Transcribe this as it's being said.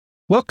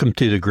Welcome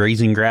to the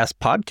Grazing Grass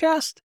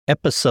Podcast,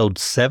 episode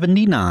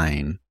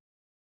 79.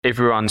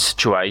 Everyone's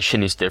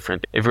situation is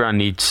different. Everyone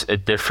needs a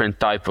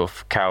different type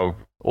of cow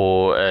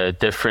or a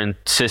different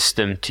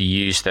system to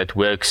use that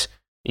works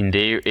in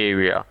their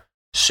area.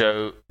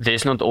 So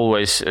there's not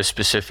always a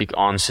specific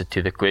answer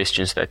to the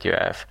questions that you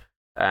have.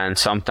 And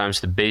sometimes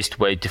the best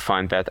way to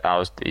find that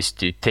out is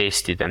to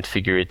test it and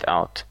figure it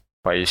out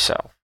by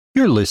yourself.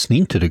 You're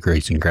listening to the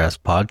Grazing Grass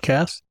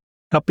Podcast,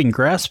 helping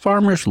grass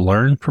farmers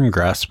learn from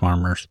grass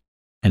farmers.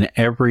 And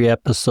every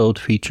episode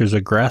features a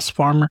grass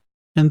farmer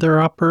and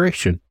their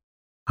operation.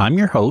 I'm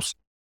your host,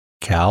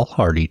 Cal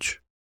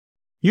Hardage.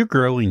 You're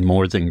growing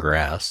more than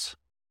grass.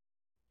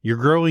 You're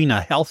growing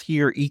a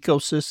healthier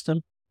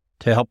ecosystem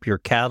to help your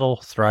cattle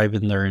thrive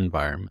in their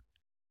environment.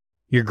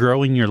 You're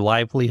growing your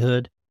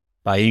livelihood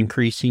by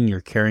increasing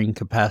your carrying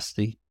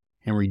capacity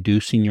and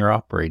reducing your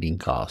operating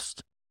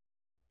costs.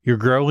 You're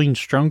growing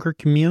stronger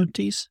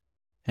communities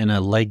and a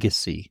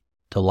legacy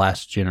to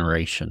last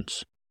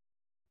generations.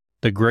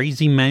 The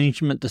grazing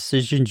management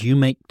decisions you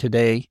make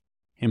today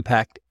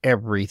impact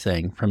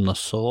everything from the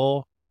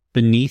soil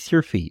beneath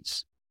your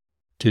feet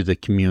to the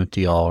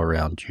community all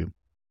around you.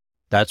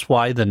 That's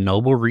why the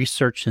Noble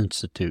Research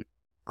Institute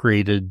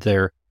created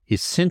their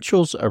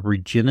Essentials of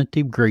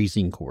Regenerative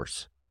Grazing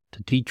course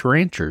to teach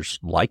ranchers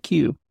like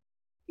you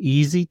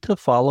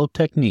easy-to-follow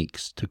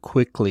techniques to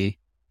quickly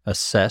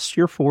assess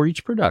your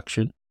forage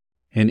production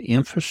and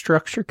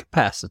infrastructure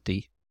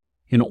capacity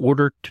in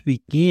order to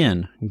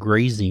begin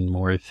grazing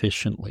more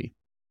efficiently.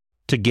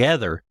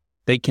 Together,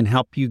 they can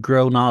help you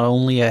grow not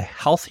only a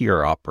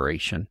healthier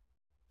operation,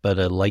 but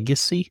a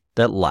legacy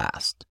that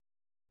lasts.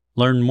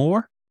 Learn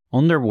more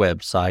on their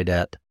website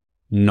at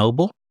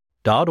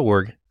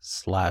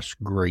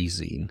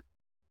noble.org/grazing.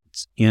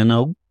 It's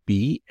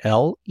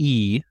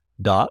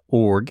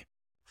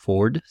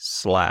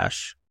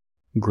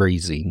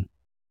noble.org/grazing.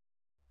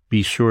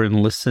 Be sure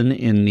and listen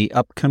in the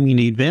upcoming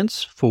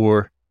events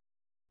for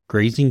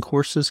grazing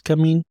courses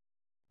coming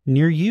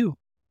near you.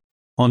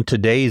 On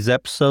today's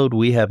episode,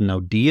 we have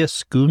Naudé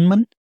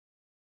Schoeman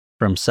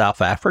from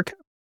South Africa.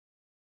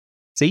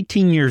 He's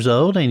 18 years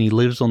old and he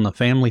lives on the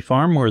family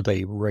farm where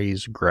they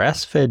raise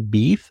grass-fed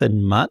beef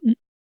and mutton,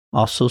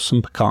 also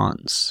some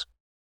pecans.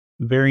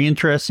 Very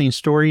interesting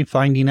story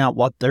finding out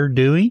what they're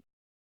doing.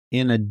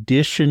 In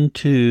addition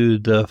to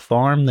the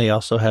farm, they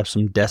also have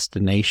some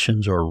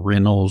destinations or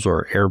rentals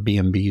or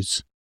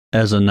Airbnbs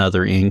as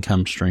another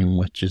income stream,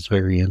 which is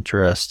very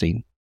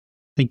interesting.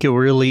 I think you'll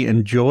really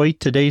enjoy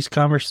today's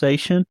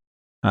conversation.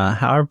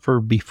 However,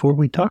 before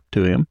we talk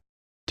to him,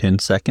 10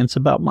 seconds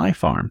about my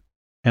farm.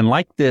 And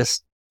like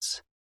this,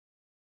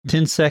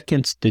 10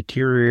 seconds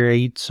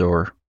deteriorates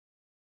or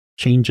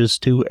changes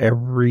to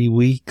every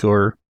week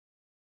or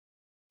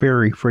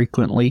very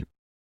frequently.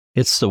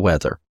 It's the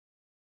weather.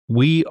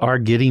 We are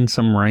getting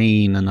some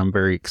rain, and I'm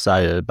very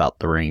excited about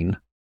the rain.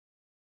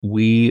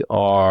 We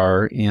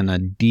are in a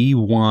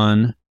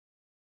D1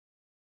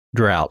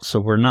 drought,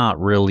 so we're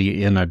not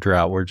really in a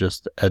drought. We're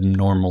just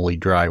abnormally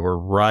dry. We're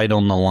right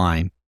on the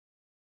line.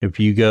 If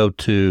you go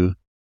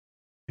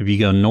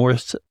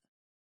northwest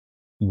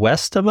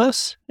of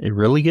us, it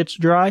really gets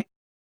dry.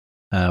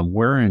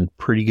 We're in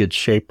pretty good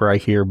shape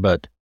right here,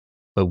 but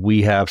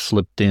we have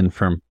slipped in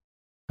from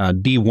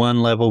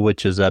D1 level,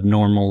 which is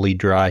abnormally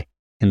dry,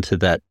 into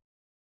that,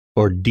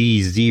 or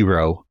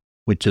D0,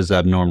 which is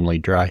abnormally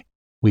dry.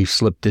 We've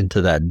slipped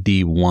into that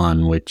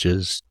D1, which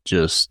is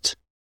just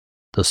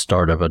the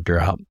start of a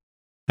drought.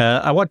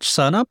 I watched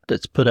Sun Up,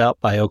 that's put out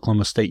by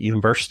Oklahoma State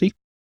University.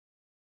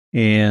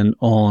 And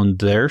on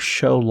their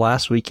show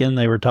last weekend,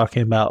 they were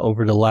talking about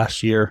over the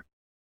last year,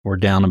 we're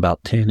down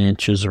about 10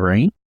 inches of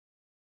rain.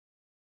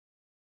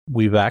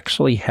 We've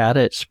actually had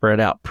it spread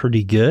out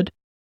pretty good,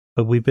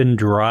 but we've been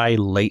dry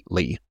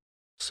lately.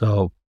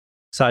 So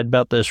excited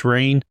about this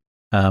rain.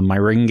 My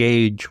rain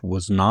gauge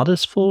was not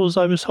as full as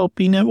I was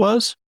hoping it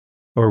was.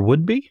 Or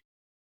would be,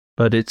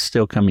 but it's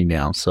still coming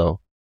down, so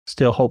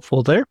still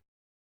hopeful there.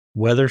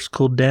 Weather's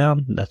cooled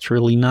down. That's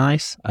really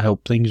nice. I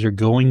hope things are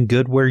going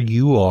good where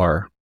you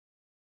are.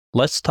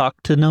 Let's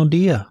talk to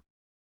Naudé.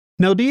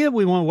 Naudé,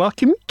 we want to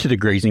welcome you to the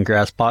Grazing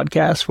Grass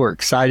Podcast. We're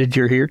excited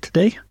you're here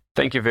today.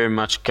 Thank you very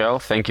much, Cal.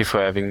 Thank you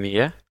for having me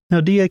here.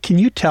 Naudé, can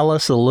you tell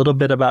us a little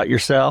bit about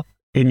yourself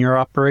and your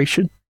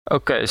operation?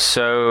 Okay,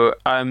 so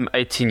I'm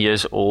 18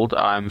 years old.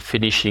 I'm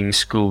finishing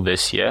school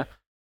this year.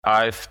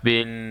 I've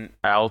been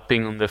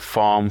helping on the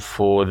farm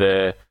from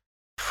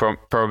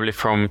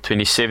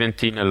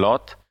 2017 a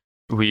lot.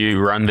 We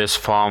run this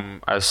farm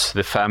as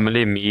the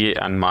family, me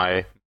and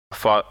my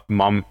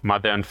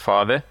mother and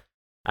father,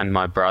 and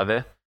my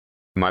brother.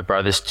 My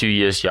brother's 2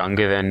 years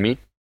younger than me.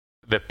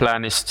 The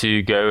plan is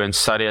to go and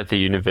study at the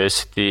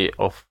University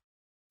of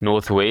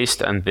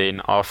Northwest, and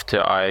then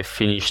after I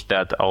finish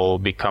that, I'll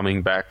be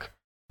coming back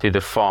to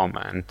the farm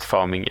and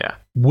farming, yeah.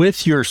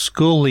 With your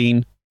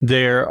schooling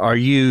there, are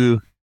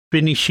you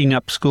finishing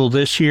up school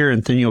this year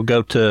and then you'll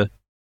go to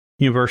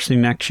university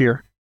next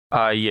year?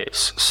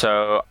 Yes.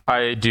 So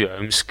I do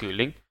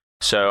homeschooling.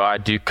 So I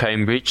do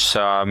Cambridge.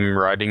 So I'm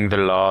writing the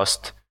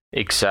last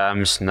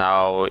exams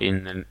now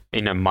in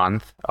a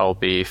month. I'll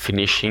be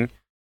finishing,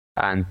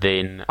 and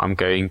then I'm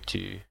going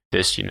to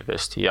this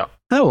university. Yeah.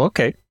 Oh,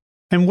 okay.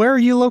 And where are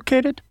you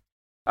located?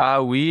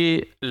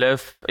 We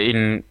live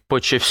in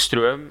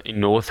Potchefstroom in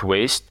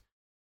Northwest.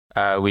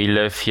 We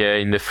live here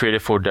in the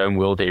Vredefort Dome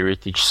World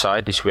Heritage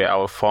Site, is where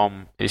our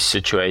farm is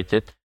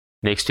situated,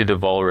 next to the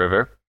Vaal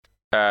River.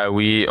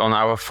 On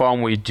our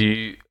farm, we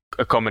do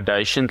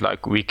accommodation,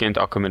 like weekend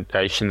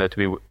accommodation that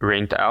we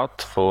rent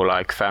out for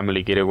like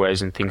family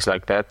getaways and things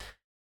like that.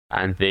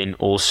 And then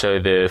also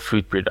the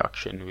food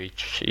production,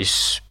 which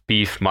is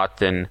beef,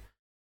 mutton,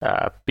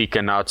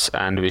 pecan nuts,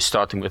 and we're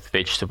starting with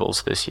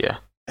vegetables this year.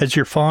 Has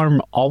your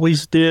farm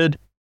always did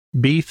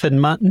beef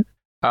and mutton?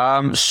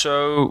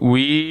 So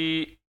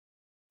we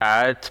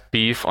had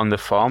beef on the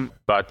farm,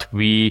 but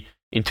in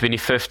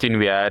 2015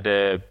 we had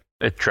a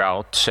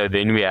drought, so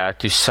then we had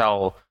to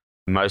sell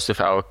most of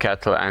our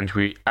cattle, and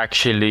we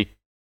actually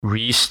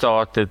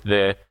restarted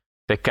the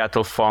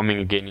cattle farming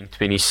again in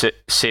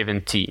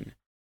 2017.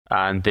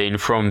 And then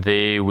from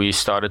there we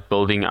started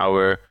building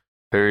our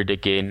herd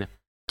again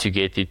to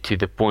get it to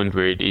the point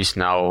where it is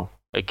now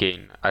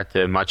again at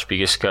a much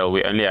bigger scale.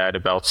 We only had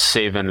about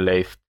 7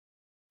 left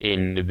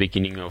in the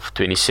beginning of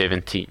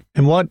 2017.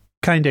 And what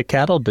kind of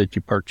cattle did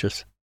you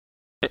purchase?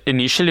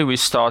 Initially, we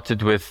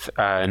started with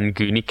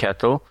Nguni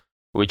cattle,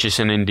 which is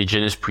an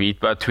indigenous breed,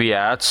 but we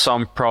had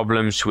some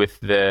problems with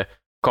the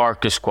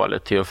carcass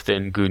quality of the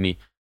Nguni.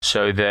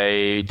 So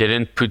they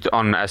didn't put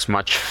on as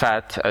much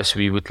fat as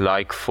we would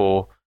like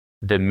for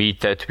the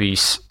meat that we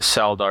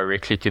sell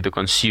directly to the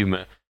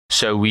consumer.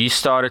 So we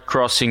started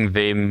crossing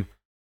them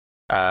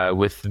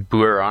with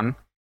Boeran,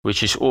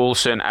 which is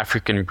also an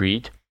African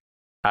breed.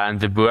 And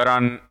the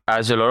Boeran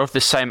has a lot of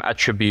the same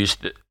attributes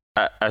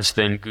as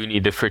the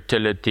Nguni, the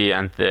fertility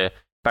and the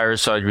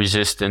parasite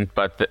resistance,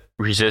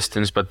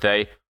 but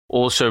they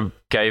also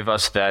gave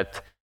us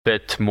that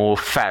bit more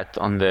fat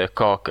on the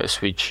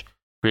carcass, which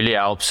really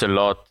helps a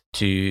lot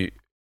to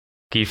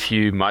give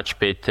you much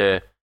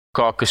better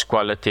carcass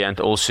quality and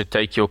also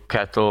take your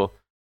cattle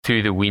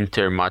through the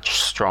winter much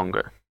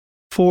stronger.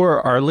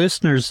 For our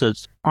listeners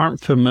that aren't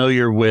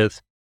familiar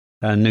with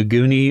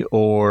Nguni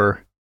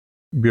or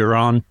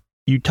Boeran,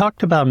 you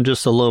talked about them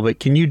just a little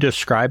bit. Can you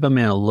describe them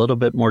in a little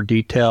bit more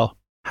detail,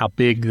 how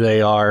big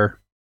they are?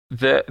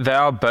 They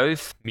are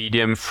both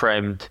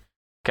medium-framed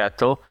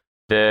cattle.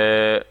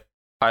 I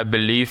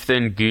believe the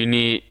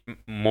Nguni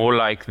more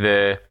like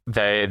the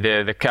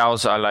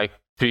cows are like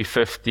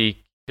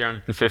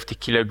 350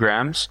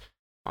 kilograms.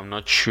 I'm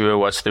not sure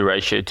what's the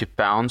ratio to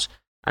pounds.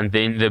 And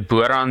then the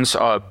Boerans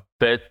are a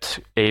bit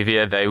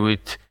heavier. They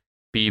would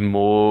be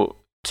more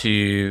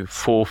to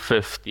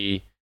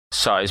 450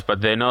 size,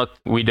 but they're not.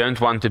 We don't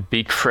want a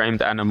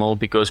big-framed animal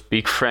because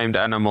big-framed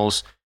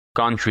animals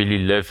can't really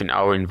live in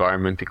our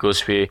environment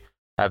because we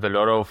have a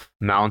lot of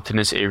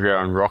mountainous area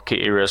and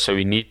rocky area, so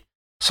we need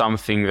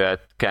something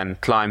that can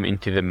climb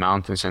into the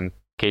mountains and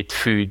get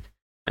food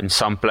in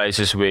some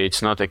places where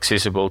it's not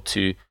accessible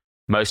to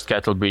most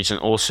cattle breeds. And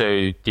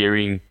also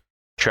during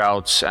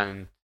droughts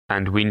and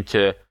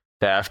winter,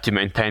 they have to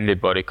maintain their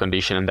body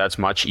condition, and that's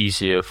much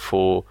easier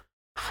for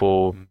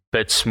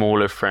bit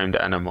smaller framed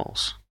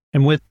animals.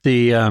 And with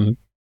the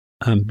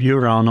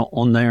Boeran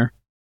on there,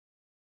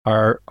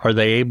 are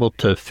they able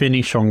to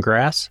finish on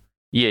grass?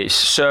 Yes.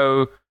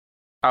 So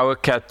our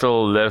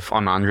cattle live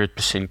on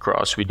 100%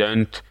 grass. We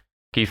don't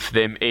give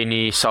them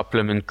any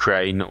supplement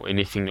grain or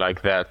anything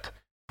like that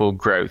for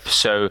growth.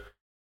 So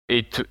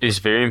it is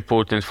very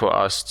important for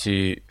us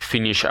to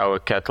finish our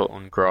cattle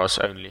on grass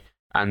only.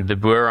 And the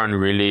Boeran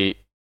really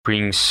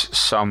brings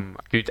some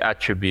good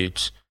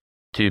attributes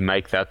to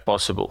make that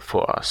possible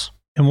for us.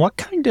 And what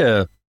kind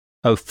of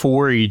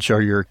forage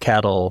are your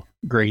cattle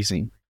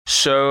grazing?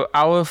 So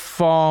our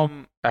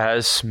farm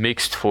has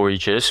mixed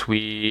forages.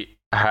 We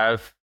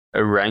have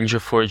a range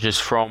of forages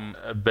from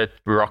a bit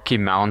rocky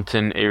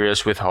mountain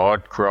areas with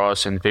hard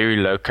grass and very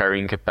low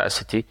carrying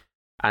capacity.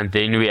 And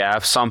then we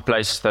have some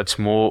places that's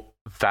more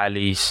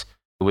valleys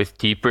with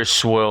deeper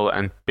soil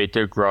and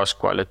better grass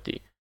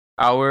quality.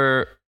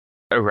 Our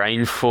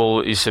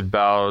rainfall is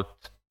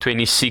about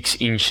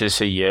 26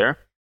 inches a year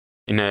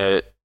in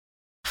a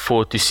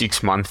 4 to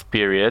 6 month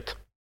period.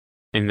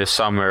 In the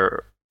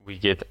summer, we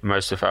get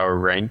most of our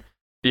rain.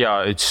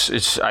 Yeah,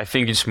 I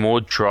think it's more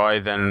dry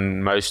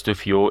than most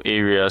of your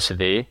areas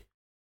there.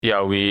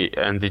 Yeah,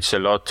 and it's a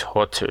lot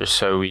hotter,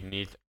 so we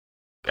need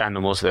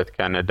animals that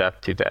can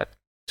adapt to that.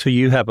 So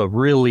you have a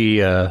really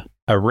a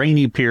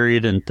rainy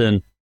period and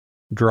then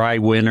dry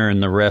winter,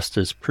 and the rest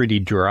is pretty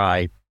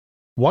dry.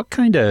 What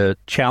kind of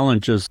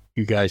challenges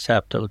you guys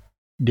have to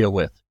deal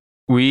with?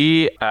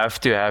 We have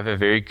to have a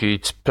very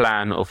good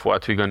plan of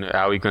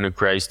how we're gonna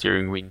graze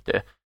during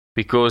winter,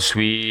 because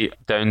we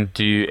don't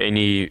do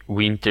any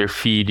winter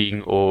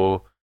feeding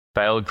or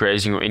bale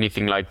grazing or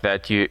anything like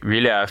that. You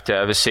really have to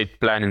have a set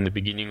plan in the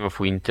beginning of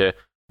winter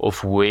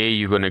of where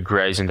you're gonna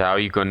graze and how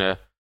you're gonna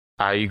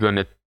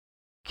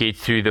get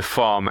through the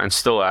farm and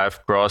still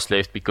have grass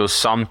left, because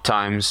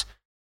sometimes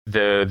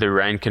the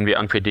rain can be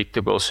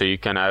unpredictable. So you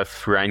can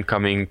have rain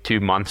coming 2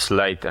 months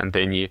late, and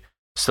then you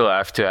still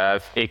have to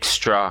have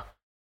extra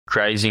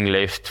grazing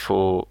left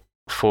for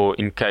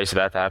in case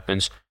that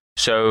happens.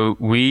 So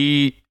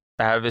we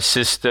have a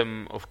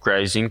system of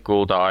grazing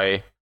called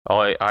high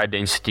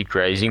density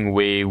grazing,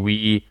 where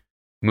we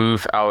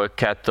move our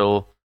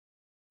cattle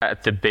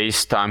at the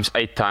best times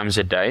 8 times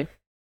a day.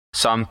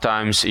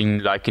 Sometimes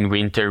in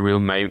winter, we'll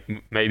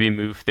maybe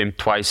move them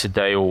twice a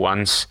day or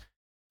once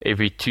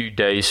every 2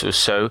 days or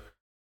so.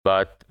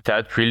 But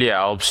that really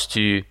helps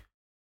to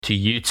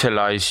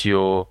utilize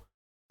your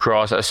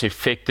grass as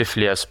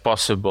effectively as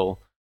possible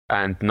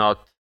and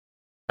not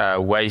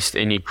waste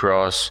any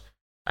grass.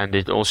 And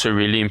it also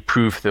really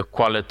improves the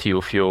quality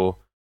of your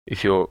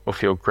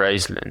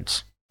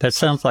grazelands. That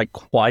sounds like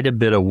quite a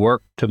bit of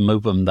work to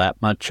move them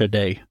that much a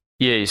day.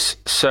 Yes.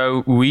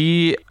 So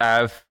we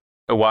have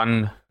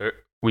one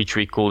which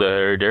we call the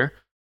herder,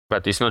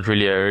 but it's not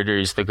really a herder.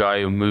 It's the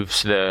guy who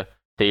moves the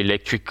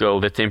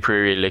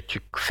temporary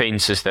electric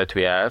fences that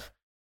we have.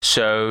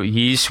 So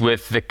he's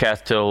with the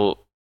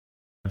cattle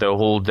the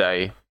whole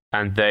day,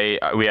 and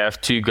we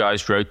have 2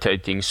 guys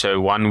rotating. So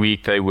 1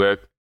 week they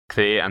work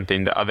there, and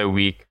then the other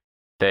week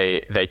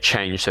they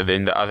change. So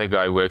then the other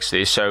guy works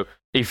there. So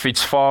if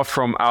it's far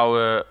from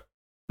our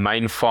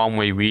main farm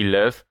where we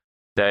live,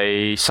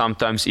 they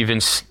sometimes even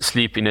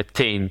sleep in a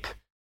tent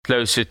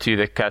closer to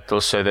the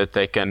cattle so that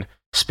they can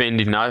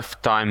spend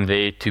enough time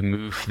there to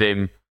move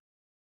them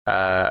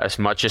as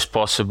much as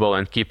possible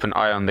and keep an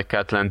eye on the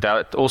cattle. And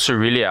that also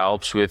really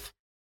helps with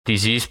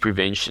disease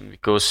prevention,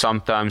 because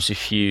sometimes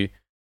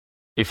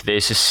if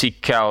there's a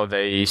sick cow,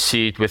 they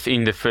see it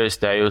within the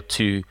first day or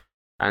 2,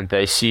 and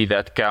they see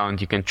that cow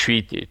and you can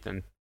treat it.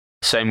 And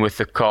same with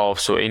the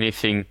calves, or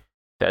anything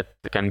that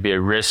can be a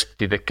risk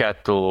to the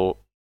cattle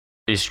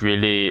is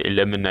really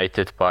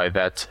eliminated by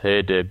that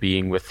herder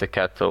being with the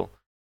cattle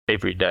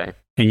every day.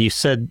 And you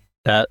said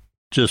that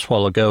just a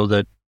while ago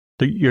that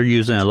you're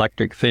using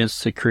electric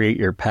fence to create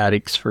your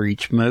paddocks for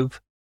each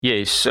move?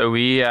 Yes, so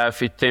we have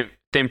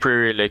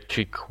temporary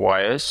electric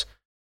wires.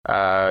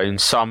 In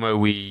summer,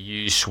 we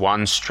use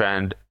 1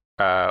 strand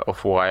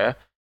of wire,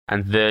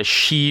 and the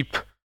sheep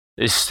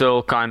is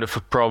still kind of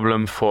a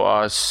problem for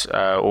us,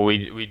 or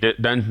we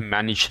don't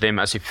manage them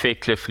as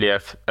effectively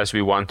as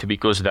we want to,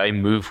 because they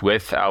move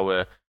with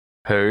our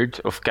herd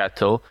of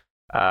cattle.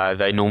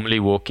 They normally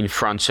walk in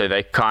front, so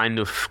they kind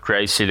of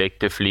graze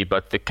selectively,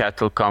 but the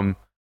cattle come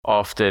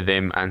after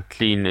them and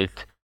clean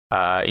it.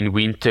 In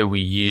winter, we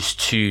use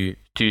two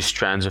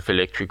strands of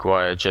electric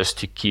wire just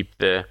to keep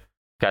the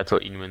cattle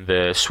in when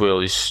the soil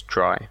is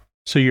dry.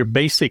 So you're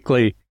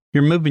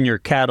moving your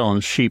cattle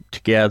and sheep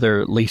together,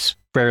 at least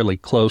fairly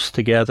close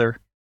together?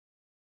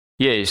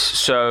 Yes,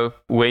 so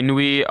when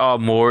we are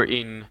more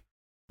in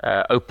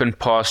open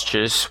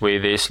pastures where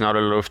there's not a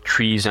lot of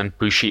trees and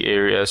bushy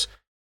areas,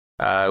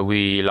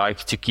 we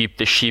like to keep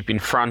the sheep in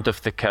front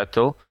of the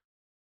cattle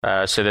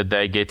so that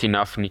they get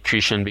enough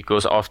nutrition,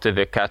 because after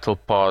the cattle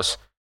pass,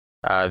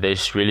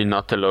 there's really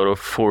not a lot of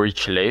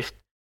forage left.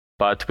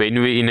 But when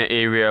we're in an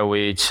area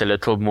where it's a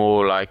little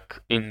more like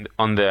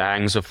on the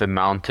hangs of the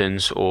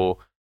mountains, or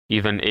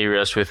even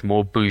areas with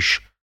more bush,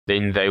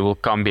 then they will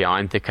come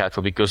behind the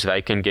cattle, because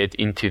they can get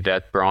into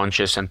that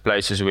branches and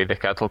places where the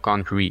cattle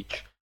can't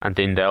reach. And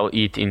then they'll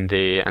eat in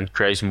there and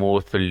graze more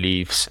of the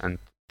leaves and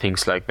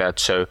things like that.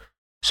 So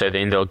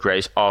then they'll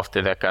graze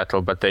after the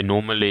cattle, but they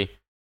normally,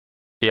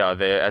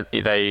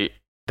 they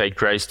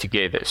graze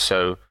together.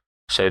 So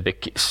the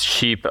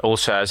sheep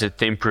also has a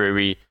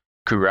temporary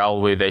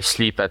corral where they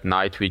sleep at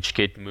night, which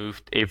get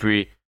moved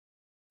every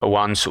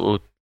once or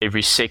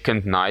every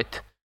second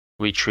night,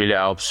 which really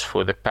helps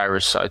for the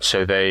parasites.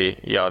 So they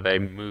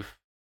move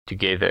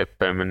together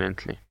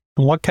permanently.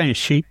 And what kind of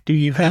sheep do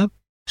you have?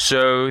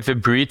 So the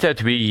breed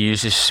that we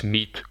use is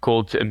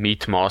called a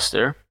meat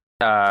master.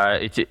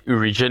 It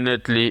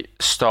originally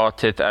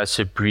started as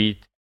a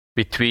breed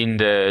between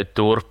the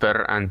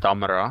Dorper and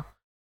Damara.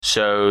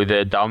 So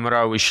the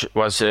Damara, which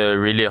was a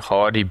really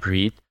hardy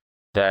breed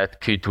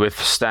that could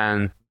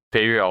withstand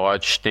very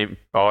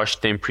harsh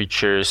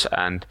temperatures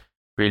and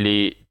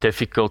really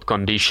difficult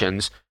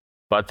conditions,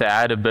 but they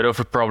had a bit of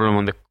a problem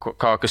on the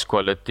carcass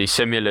quality,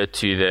 similar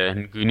to the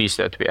Ngunis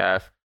that we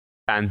have.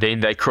 And then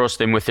they crossed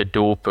them with a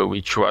Dorper,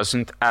 which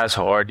wasn't as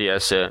hardy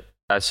as a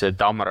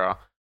Damara,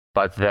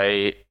 but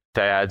they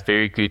had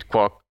very good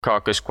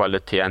carcass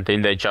quality. And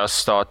then they just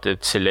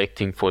started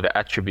selecting for the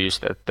attributes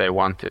that they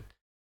wanted.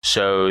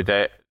 So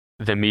the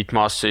Meat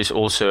Master is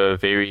also a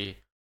very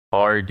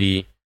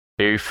hardy,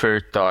 very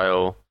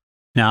fertile.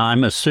 Now,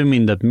 I'm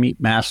assuming the Meat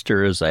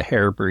Master is a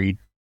hair breed,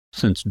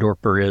 since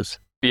Dorper is.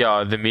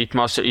 Yeah, the Meat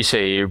Master is a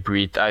hair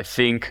breed. I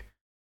think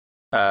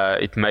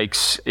it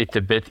makes it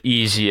a bit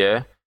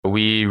easier.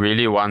 We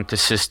really want a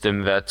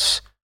system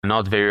that's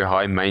not very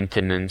high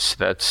maintenance,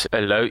 that's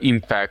a low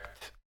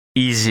impact,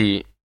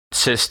 easy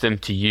system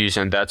to use.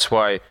 And that's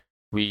why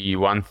we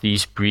want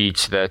these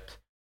breeds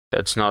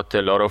that's not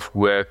a lot of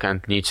work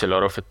and needs a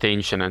lot of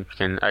attention and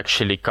can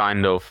actually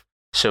kind of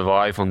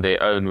survive on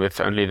their own with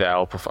only the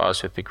help of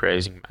us with the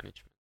grazing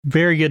management.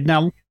 Very good.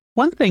 Now,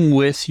 one thing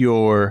with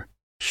your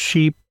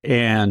sheep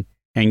and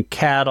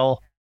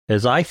cattle,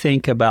 as I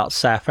think about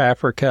South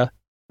Africa,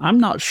 I'm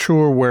not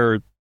sure where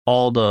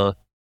all the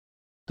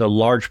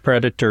large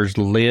predators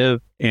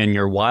live and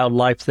your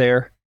wildlife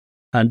there.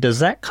 Does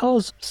that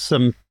cause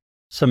some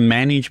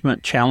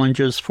management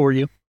challenges for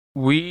you?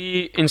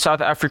 We, in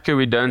South Africa,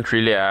 we don't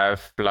really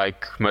have,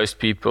 like most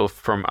people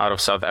from out of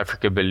South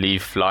Africa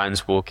believe,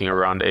 lions walking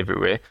around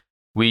everywhere.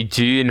 We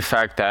do, in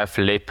fact, have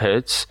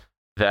leopards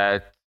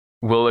that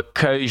will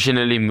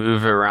occasionally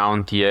move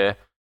around here,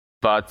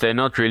 but they're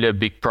not really a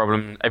big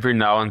problem. Every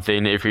now and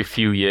then, every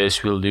few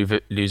years, we'll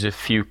lose a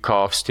few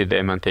calves to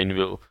them, and then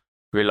we'll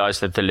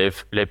realize that the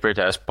leopard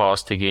has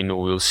passed again,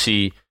 or we'll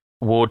see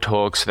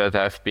warthogs that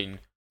have been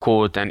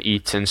caught and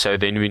eaten, so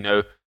then we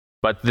know.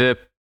 But the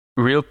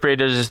real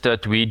predators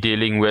that we're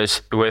dealing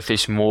with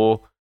is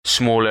more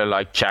smaller,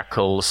 like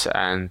jackals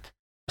and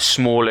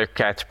smaller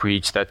cat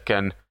breeds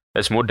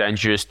that's more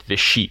dangerous to the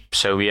sheep.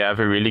 So we have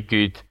a really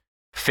good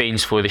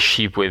fence for the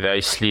sheep where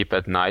they sleep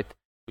at night,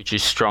 which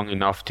is strong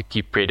enough to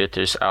keep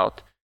predators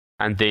out.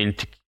 And then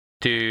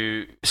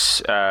to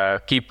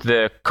keep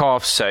the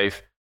calves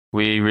safe,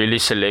 we really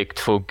select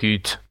for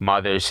good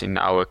mothers in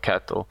our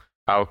cattle.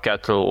 Our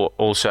cattle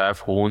also have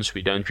horns.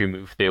 We don't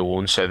remove their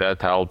horns, so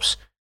that helps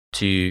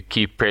to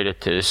keep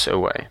predators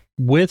away.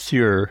 With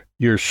your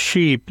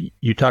sheep,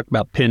 you talk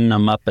about pinning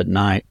them up at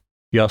night.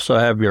 You also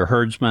have your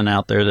herdsman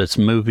out there that's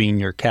moving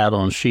your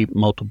cattle and sheep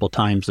multiple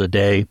times a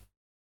day.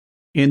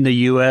 In the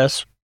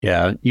U.S.,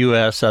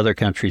 other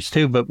countries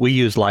too, but we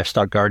use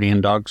livestock guardian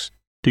dogs.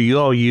 Do you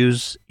all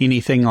use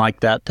anything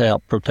like that to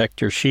help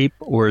protect your sheep,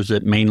 or is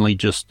it mainly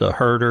just the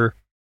herder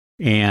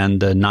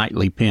and the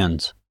nightly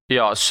pins?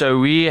 Yeah, so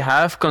we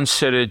have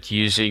considered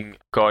using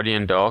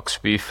guardian dogs.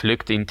 We've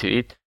looked into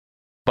it.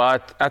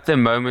 But at the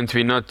moment,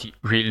 we're not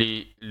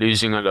really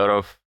losing a lot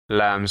of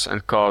lambs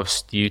and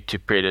calves due to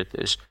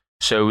predators.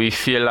 So we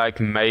feel like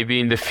maybe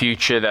in the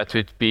future that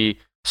would be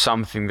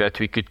something that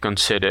we could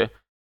consider.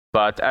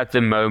 But at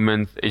the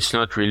moment, it's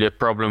not really a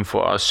problem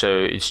for us. So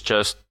it's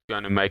just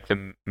going to make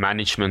the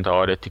management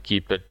harder to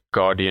keep a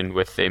guardian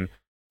with them.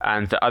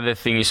 And the other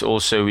thing is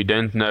also we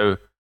don't know,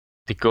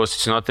 because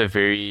it's not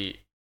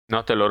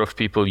a lot of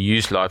people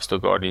use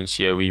livestock guardians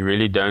here. We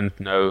really don't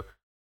know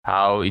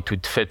how it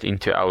would fit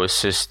into our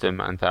system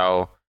and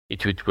how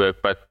it would work,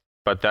 but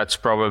that's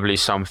probably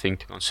something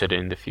to consider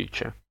in the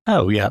future.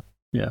 Oh, yeah.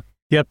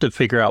 You have to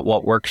figure out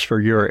what works for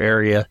your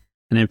area,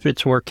 and if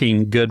it's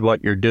working good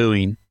what you're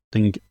doing,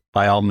 then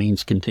by all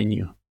means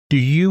continue. Do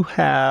you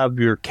have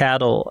your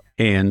cattle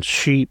and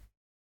sheep,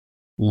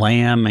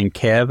 lamb and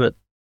calf at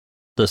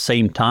the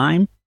same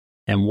time?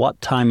 And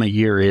what time of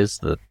year is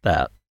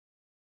that?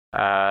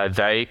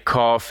 They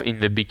calve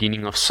in the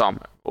beginning of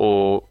summer,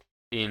 or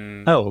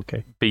in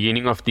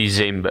beginning of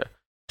December.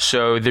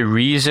 So the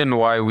reason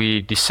why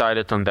we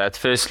decided on that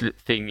first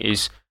thing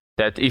is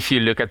that if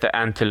you look at the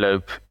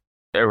antelope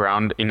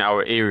around in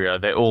our area,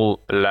 they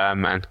all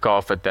lamb and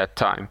calf at that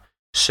time.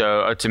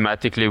 So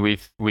automatically we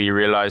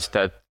realized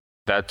that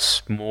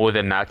that's more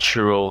the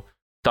natural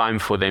time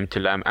for them to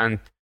lamb. And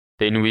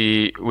then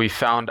we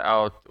found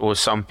out, or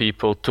some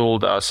people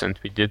told us, and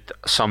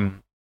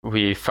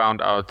we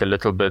found out a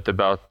little bit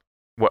about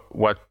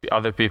what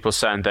other people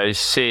say, and they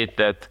said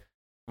that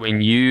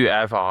when you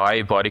have a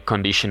high body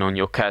condition on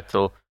your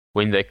cattle,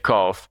 when they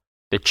calve,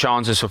 the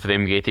chances of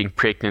them getting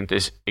pregnant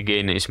is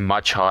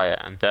much higher.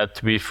 And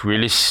that we've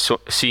really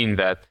seen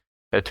that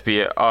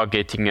we are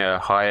getting a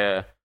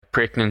higher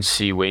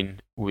pregnancy when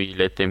we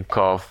let them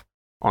calve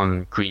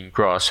on green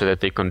grass, so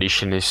that their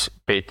condition is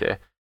better.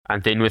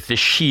 And then with the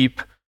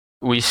sheep,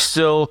 we're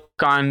still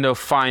kind of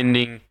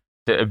finding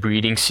the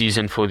breeding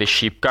season for the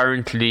sheep.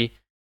 Currently,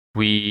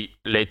 we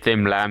let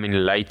them lamb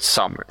in late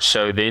summer.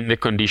 So then the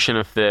condition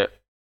of the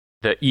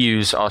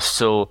ewes are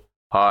still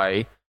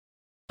high,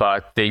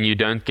 but then you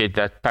don't get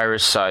that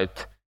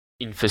parasite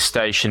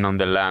infestation on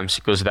the lambs,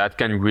 because that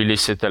can really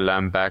set the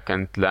lamb back,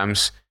 and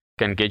lambs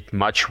can get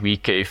much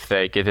weaker if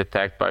they get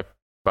attacked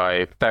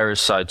by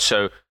parasites.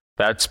 So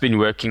that's been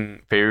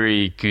working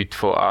very good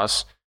for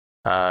us,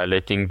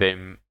 letting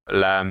them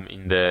lamb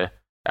in the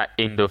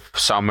end of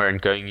summer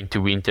and going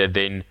into winter.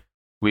 Then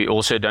we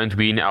also don't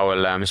wean our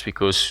lambs,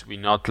 because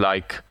we're not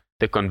like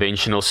the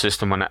conventional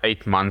system on an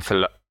 8-month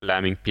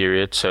lambing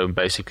period. So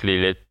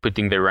basically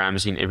putting the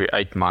rams in every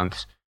 8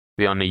 months.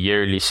 We're on a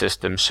yearly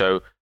system.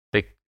 So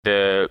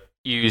the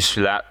ewes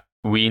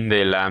wean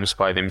their lambs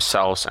by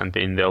themselves, and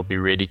then they'll be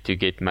ready to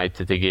get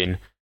mated again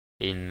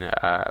in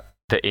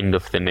the end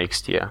of the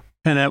next year.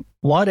 And at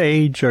what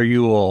age are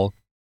you all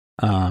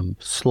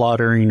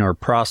slaughtering or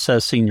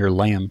processing your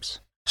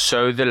lambs?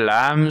 So the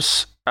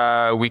lambs,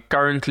 we're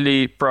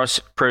currently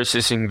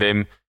processing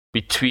them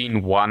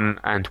between 1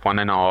 and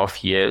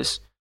 1.5 years.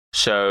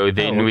 So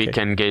then we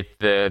can get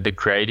the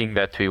grading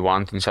that we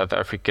want in South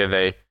Africa.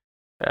 They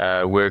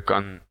work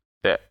on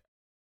the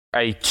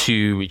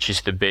A2, which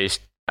is the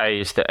best.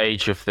 A is the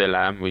age of the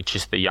lamb, which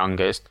is the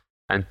youngest,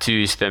 and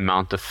 2 is the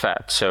amount of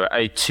fat. So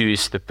A2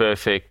 is the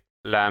perfect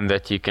lamb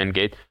that you can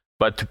get.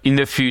 But in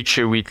the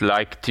future, we'd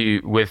like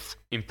to, with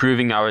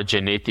improving our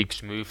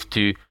genetics, move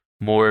to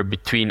more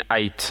between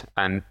 8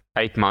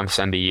 months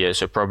and a year.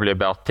 So probably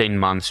about 10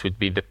 months would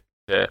be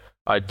the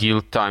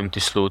ideal time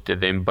to slaughter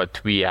them.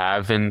 But we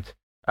haven't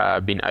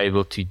been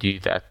able to do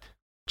that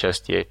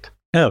just yet.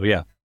 Oh,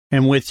 yeah.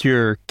 And with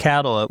your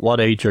cattle, at what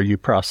age are you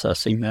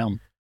processing them?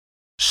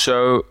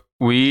 So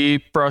we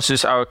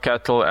process our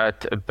cattle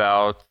at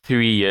about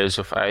 3 years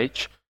of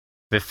age.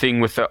 The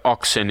thing with the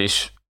oxen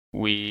is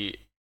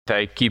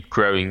they keep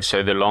growing.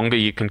 So the longer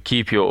you can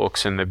keep your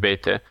oxen, the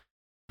better.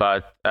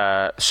 But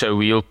so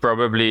we'll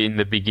probably, in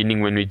the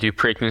beginning, when we do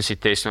pregnancy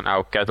tests on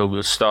our cattle,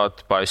 we'll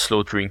start by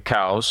slaughtering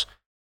cows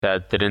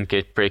that didn't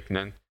get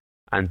pregnant.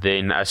 And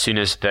then as soon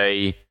as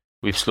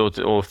we've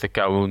slaughtered all of the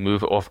cow, we'll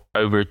move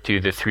over to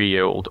the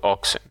 3-year-old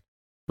oxen,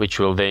 which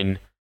will then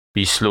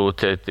be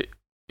slaughtered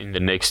in the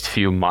next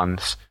few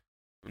months.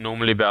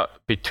 Normally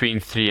about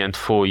between 3 and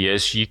 4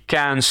 years. You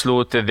can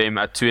slaughter them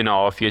at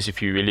 2.5 years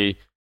if you really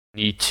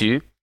need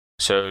to.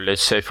 So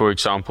let's say, for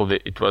example,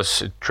 that it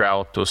was a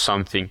drought or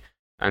something,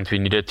 and we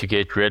needed to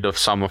get rid of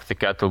some of the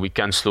cattle. We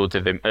can slaughter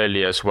them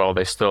early as well.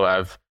 They still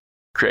have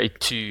grade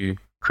 2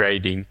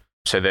 grading.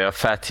 So they are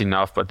fat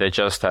enough, but they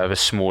just have a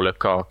smaller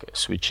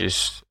carcass, which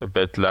is a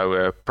bit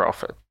lower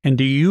profit.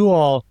 And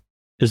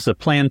is the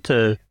plan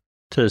to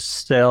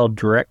sell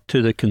direct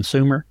to the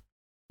consumer?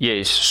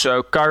 Yes.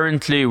 So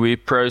currently we're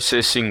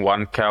processing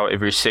 1 cow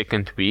every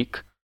second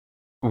week.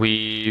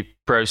 We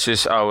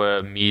process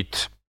our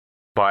meat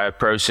by a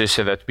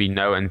processor that we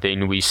know, and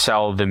then we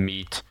sell the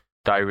meat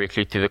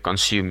directly to the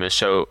consumer.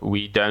 So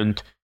we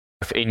don't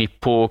have any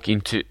pork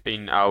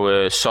in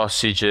our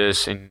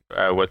sausages, in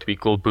what we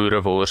call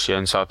boerewors here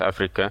in South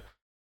Africa.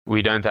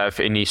 We don't have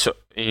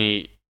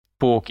any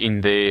pork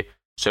in there,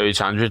 so it's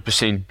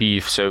 100%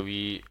 beef. So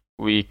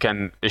we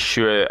can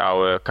assure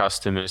our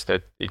customers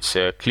that it's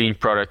a clean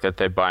product that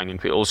they're buying,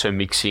 and we're also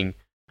mixing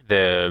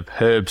the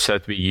herbs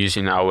that we use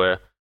in our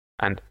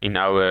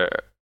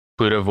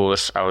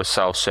boerewors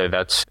ourselves, so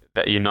that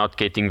you're not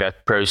getting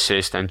that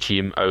processed and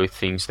GMO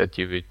things that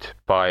you would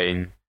buy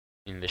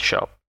in the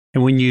shop.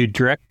 And when you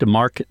direct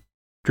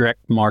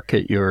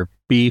market your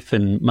beef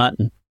and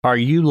mutton, are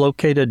you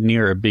located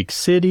near a big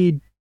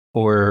city,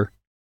 or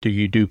do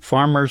you do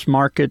farmers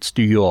markets?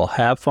 Do you all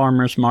have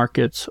farmers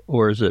markets,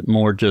 or is it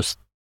more just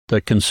the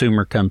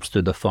consumer comes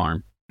to the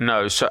farm?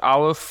 No, so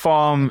our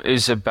farm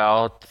is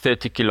about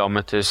 30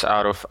 kilometers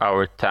out of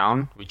our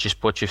town, which is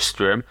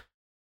Potchefstroom.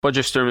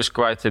 Potchefstroom is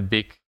quite a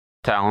big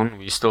town.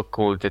 We still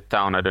call it a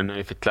town. I don't know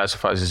if it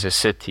classifies as a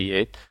city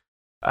yet.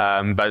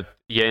 But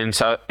yeah,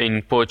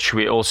 in Potch,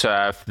 we also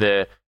have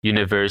the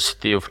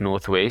University of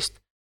Northwest.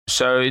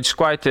 So it's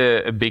quite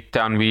a big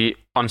town.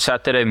 On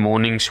Saturday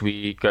mornings,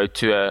 we go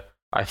to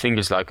I think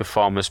it's like a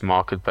farmer's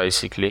market,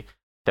 basically,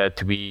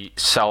 that we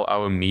sell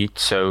our meat.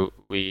 So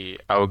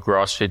our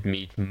grass-fed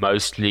meat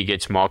mostly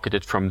gets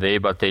marketed from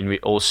there, but then we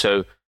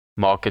also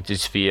market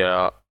it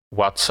via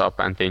WhatsApp,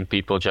 and then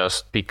people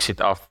just picks it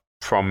up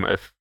from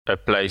a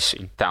place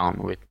in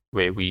town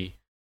where we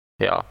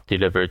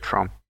deliver it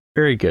from.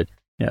 Very good.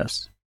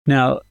 Yes.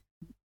 Now,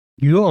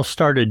 you all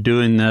started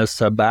doing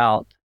this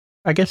about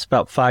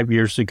 5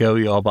 years ago.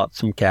 You all bought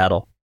some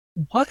cattle.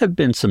 What have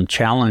been some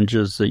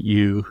challenges that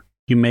you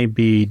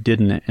maybe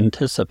didn't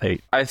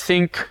anticipate? I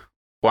think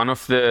one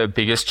of the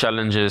biggest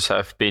challenges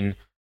have been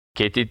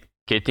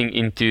getting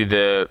into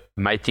the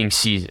mating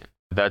season.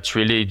 That's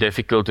really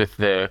difficult with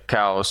the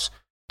cows,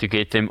 to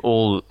get them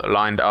all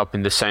lined up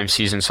in the same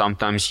season.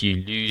 Sometimes you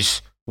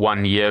lose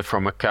 1 year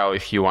from a cow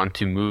if you want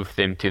to move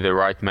them to the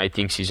right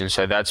mating season.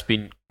 So that's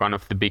been one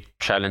of the big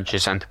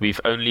challenges, and we've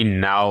only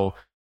now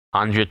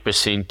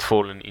 100%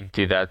 fallen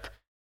into that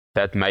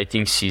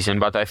mating season.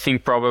 But I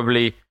think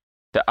probably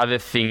the other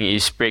thing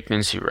is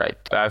pregnancy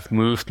rate. I've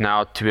moved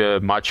now to a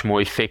much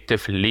more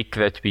effective lick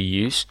that we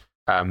use,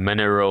 a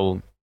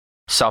mineral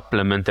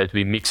supplement that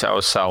we mix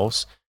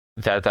ourselves,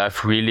 that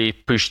have really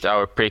pushed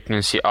our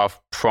pregnancy up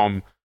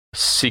from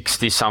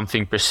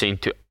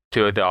 60-something%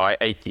 to the high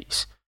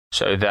 80s.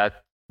 So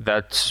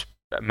that's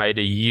made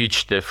a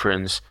huge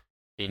difference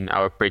in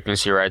our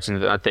pregnancy rates.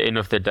 And at the end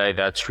of the day,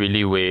 that's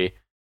really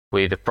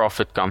where the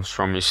profit comes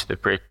from, is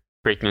the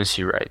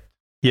pregnancy rate.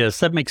 Yes,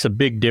 that makes a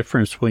big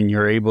difference when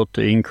you're able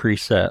to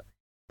increase that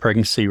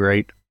pregnancy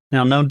rate.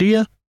 Now,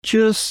 Naudé,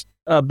 just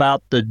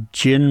about the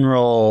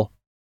general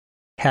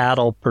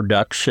cattle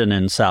production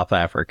in South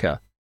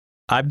Africa.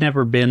 I've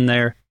never been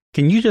there.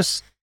 Can you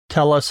just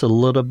tell us a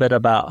little bit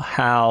about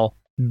how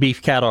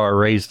beef cattle are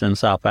raised in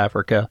South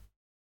Africa?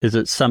 Is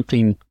it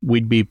something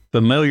we'd be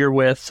familiar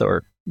with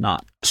or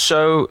not?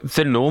 So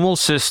the normal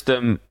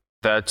system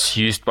that's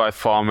used by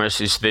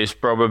farmers is there's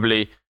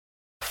probably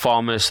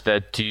farmers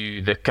that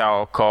do the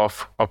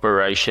cow-calf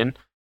operation,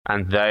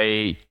 and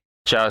they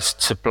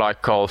just supply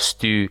calves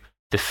to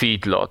the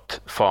feedlot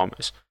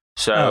farmers.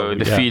 So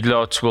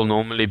feedlots will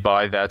normally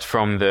buy that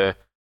from the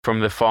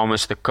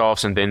farmers, the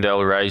calves, and then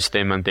they'll raise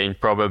them and then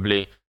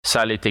probably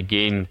sell it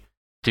again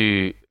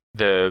to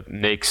the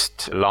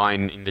next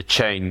line in the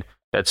chain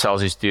that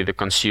sells it to the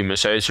consumer.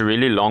 So it's a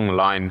really long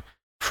line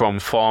from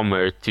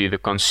farmer to the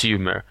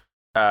consumer.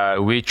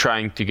 We're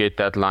trying to get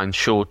that line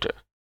shorter.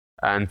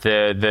 And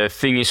the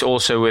thing is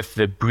also with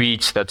the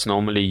breeds that's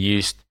normally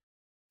used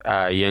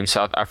here in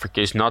South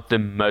Africa is not the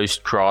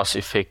most grass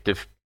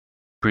effective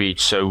breed.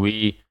 So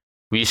we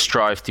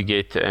strive to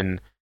get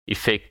an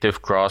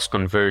effective grass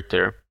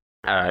converter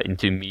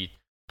into meat.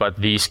 But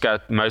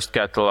most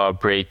cattle are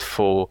bred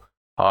for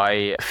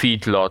high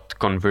feedlot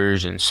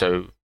conversion,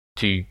 so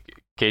to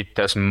get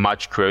as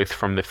much growth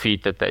from the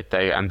feed that they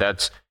take, and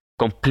that's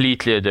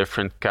completely a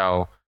different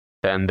cow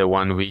than the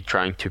one we're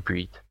trying to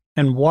breed.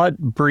 And what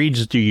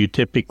breeds do you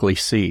typically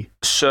see?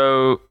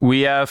 So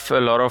we have a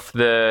lot of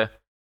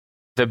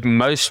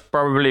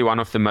probably one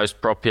of the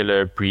most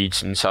popular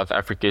breeds in South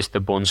Africa is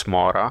the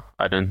Bonsmara.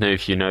 I don't know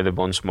if you know the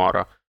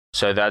Bonsmara.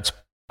 So that's,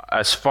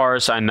 as far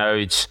as I know,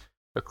 it's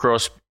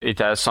across. It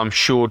has some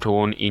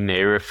shorthorn in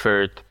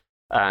Hereford,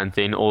 and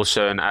then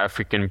also an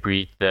African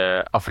breed,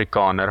 the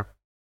Afrikaner.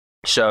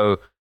 So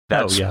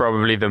that's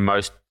probably the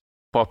most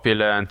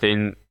popular. And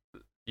then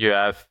you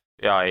have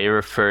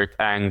Hereford,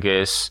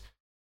 Angus,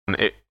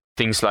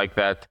 things like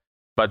that.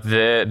 But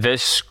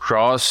this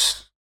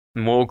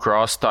more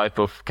grass type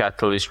of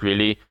cattle is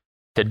really,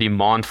 the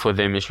demand for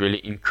them is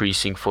really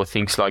increasing for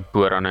things like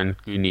Boran and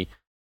Goonie.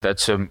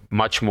 That's a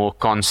much more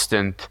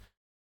constant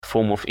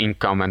form of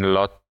income and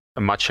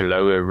a much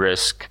lower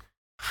risk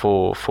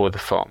for the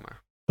farmer.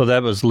 Well,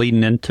 that was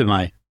leading into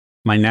my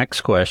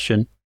next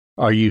question.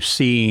 Are you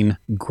seeing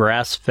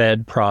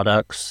grass-fed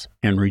products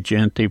and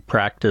regenerative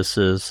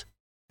practices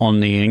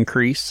on the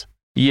increase?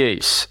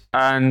 Yes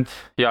and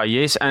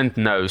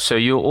no. So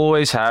you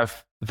always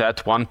have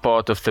that one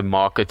part of the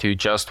market who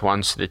just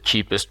wants the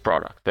cheapest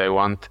product.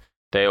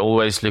 They're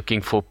always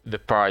looking for the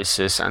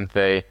prices, and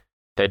they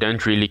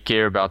don't really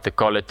care about the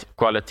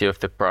quality of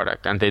the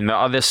product. And then the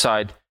other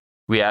side,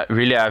 we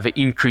really have an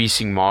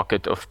increasing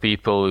market of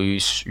people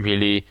who's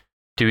really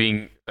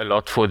doing a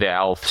lot for their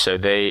health. So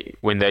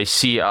when they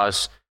see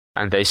us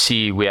and they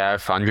see we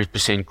have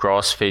 100%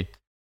 grass-fed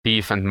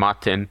beef and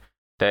mutton,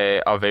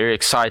 they are very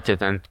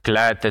excited and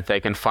glad that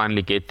they can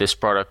finally get this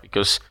product,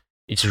 because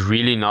it's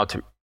really not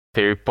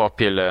very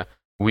popular.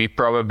 We're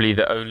probably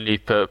the only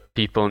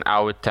people in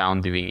our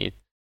town doing it.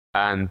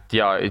 And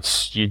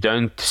you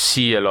don't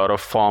see a lot of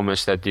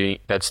farmers that's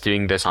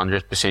doing this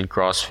 100%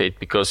 grass-fed,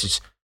 because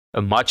it's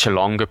a much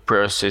longer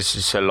process.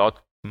 It's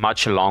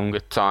much longer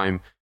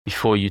time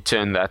before you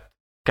turn that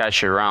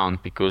cash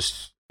around,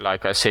 because,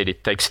 like I said,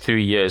 it takes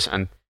 3 years,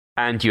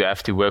 and you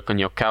have to work on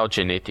your cow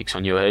genetics,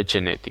 on your herd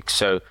genetics.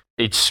 So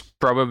it's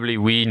probably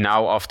we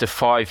now, after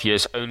 5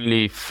 years,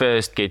 only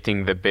first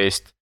getting the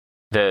best,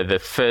 the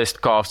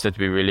first calves that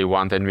we really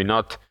want, and we're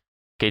not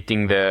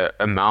getting the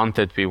amount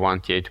that we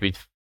want yet. We'd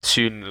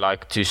soon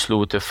like to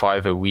slaughter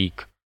 5 a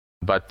week,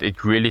 but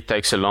it really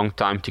takes a long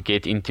time to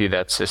get into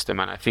that system,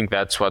 and I think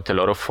that's what a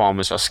lot of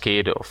farmers are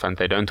scared of, and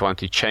they don't want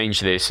to change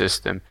their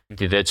system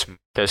into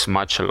this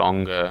much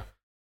longer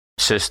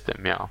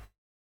system,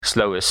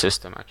 slower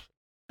system actually.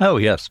 Oh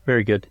yes,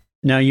 very good.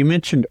 Now you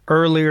mentioned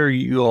earlier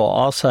you'll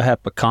also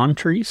have pecan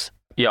trees.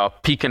 Yeah,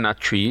 pecan nut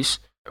trees.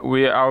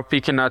 Our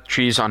pecan nut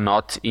trees are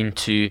not in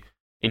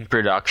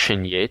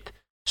production yet.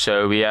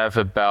 So we have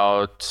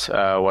about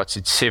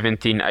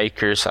 17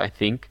 acres, I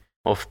think,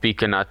 of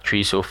pecan nut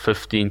trees, or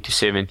 15 to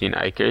 17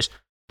 acres,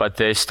 but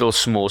they're still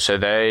small, so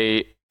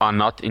they are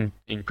not in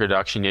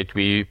production yet.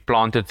 We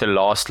planted the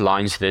last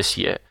lines this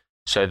year,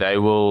 so they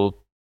will,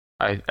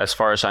 as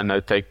far as I know,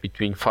 take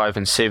between 5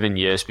 and 7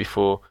 years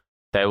before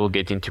they will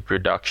get into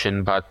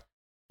production. But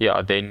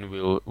then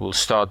we'll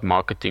start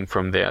marketing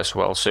from there as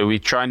well. So we're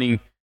trying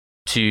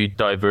to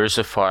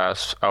diversify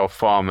our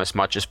farm as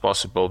much as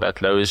possible.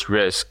 That lowers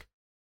risk,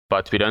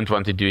 but we don't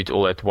want to do it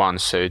all at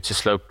once. So it's a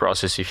slow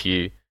process. If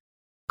you're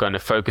going to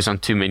focus on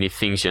too many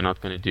things, you're not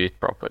going to do it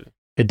properly.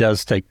 It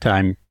does take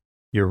time.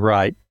 You're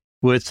right.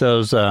 With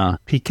those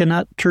pecan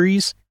nut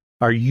trees,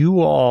 are you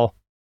all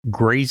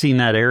grazing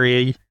that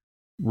area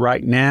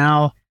right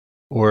now,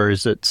 or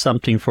is it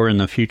something for in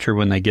the future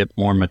when they get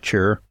more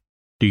mature?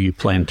 Do you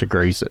plan to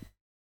graze it?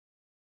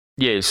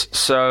 Yes,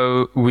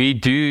 so we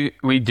do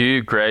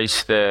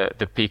graze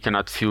the pecan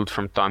nut field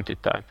from time to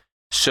time.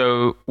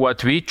 So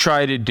what we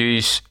try to do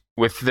is,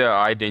 with the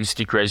high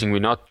density grazing,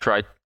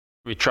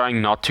 we're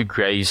trying not to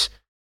graze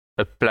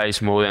a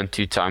place more than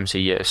 2 times a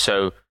year.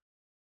 So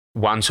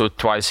once or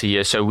twice a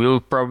year. So we'll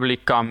probably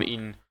come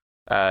in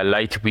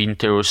late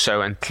winter or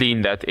so and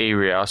clean that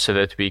area so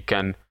that we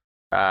can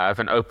have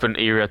an open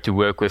area to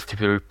work with,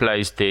 to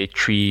replace dead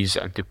trees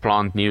and to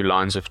plant new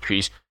lines of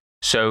trees.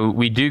 So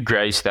we do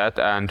graze that,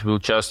 and we'll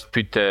just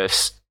put a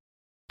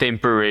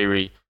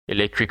temporary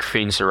electric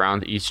fence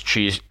around each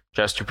tree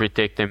just to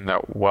protect them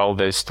while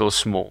they're still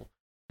small.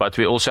 But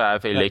we also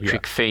have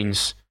electric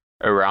fence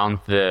around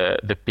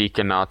the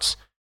pecan nuts,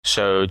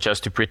 so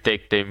just to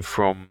protect them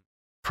from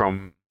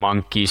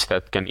monkeys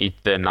that can eat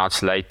the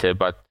nuts later,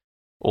 but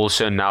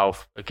also now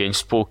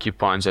against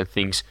porcupines and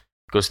things,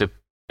 because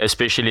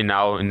especially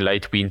now in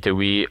late winter,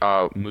 we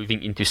are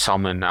moving into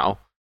summer now.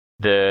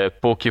 The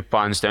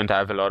porcupines don't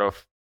have a lot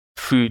of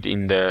food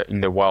in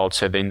the wild,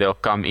 so then they'll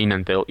come in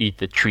and they'll eat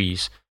the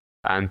trees.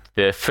 And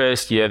the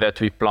first year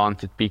that we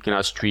planted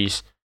pecan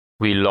trees,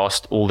 we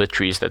lost all the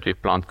trees that we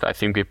planted. I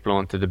think we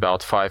planted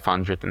about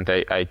 500 and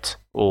they ate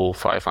all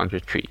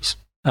 500 trees.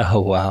 Oh,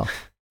 wow.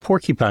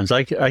 Porcupines,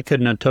 I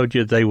couldn't have told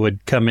you they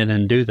would come in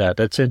and do that.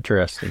 That's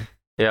interesting.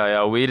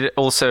 Yeah. We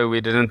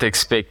didn't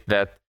expect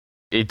that.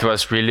 It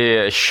was really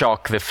a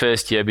shock the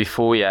first year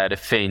before we had a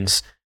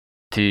fence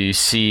to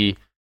see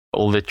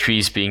all the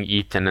trees being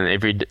eaten. And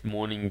every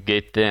morning you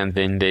get there and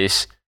then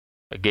there's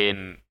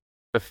again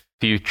a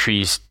few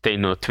trees,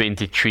 10 or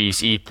 20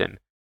 trees eaten.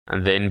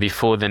 And then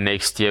before the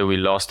next year, we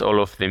lost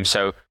all of them.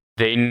 So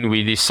then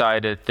we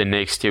decided the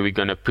next year we're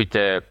going to put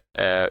a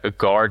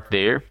guard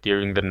there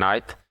during the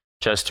night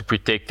just to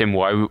protect them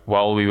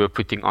while we were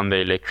putting on the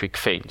electric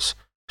fence.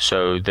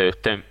 So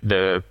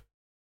the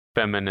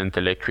permanent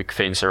electric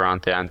fence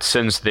around there. And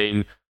since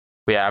then,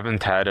 we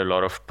haven't had a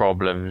lot of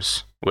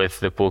problems with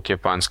the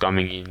porcupines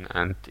coming in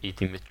and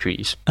eating the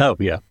trees. Oh,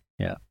 yeah.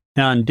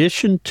 Now, in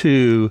addition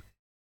to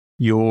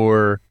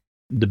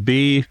the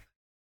beef,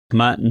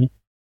 mutton,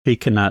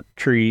 pecan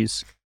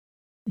trees,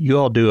 you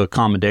all do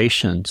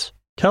accommodations.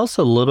 Tell us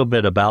a little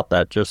bit about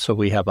that, just so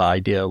we have an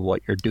idea of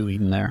what you're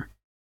doing there.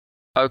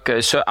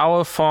 Okay, so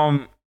our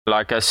farm,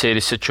 like I said,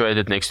 is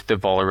situated next to the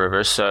Vaal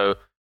River. So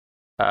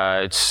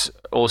it's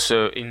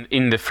also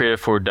in the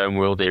Vredefort Dome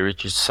World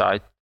Heritage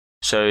Site.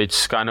 So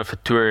it's kind of a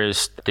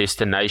tourist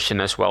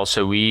destination as well.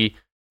 So we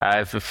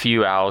have a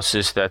few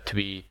houses that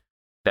we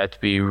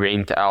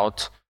rent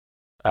out,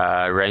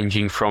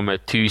 ranging from a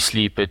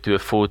 2-sleeper to a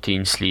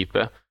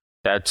 14-sleeper.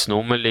 That's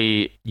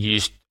normally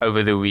used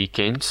over the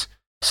weekends,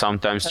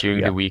 sometimes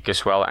during the week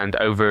as well. And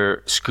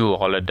over school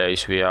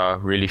holidays, we are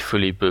really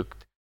fully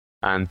booked.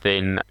 And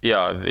then,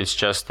 it's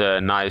just a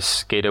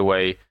nice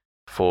getaway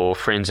for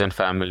friends and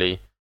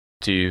family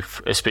to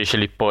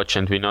especially Potch.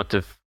 And we're not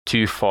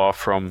too far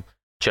from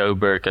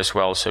Joburg as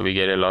well, so we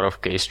get a lot of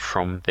guests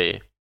from there.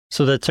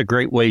 So that's a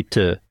great way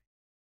to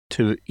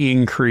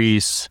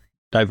increase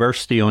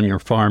diversity on your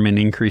farm and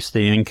increase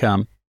the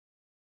income.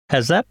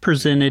 Has that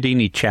presented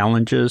any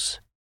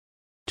challenges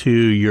to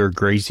your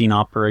grazing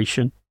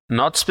operation?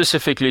 Not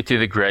specifically to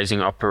the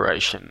grazing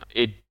operation.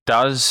 It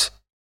does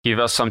give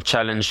us some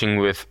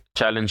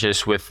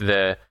challenges with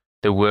the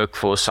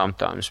workforce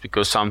sometimes,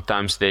 because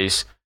sometimes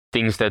there's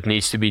things that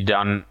needs to be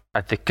done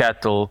at the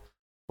cattle,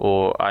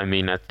 or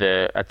at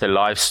the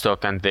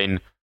livestock, and then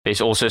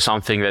there's also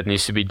something that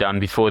needs to be done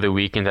before the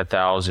weekend at the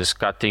houses,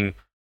 cutting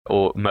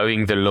or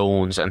mowing the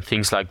lawns and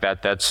things like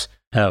that. That's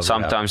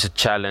sometimes a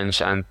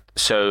challenge. And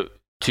so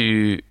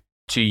to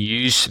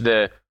use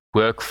the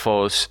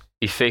workforce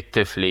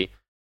effectively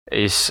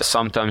is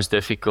sometimes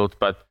difficult,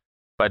 but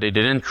it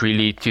didn't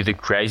really, to the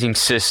grazing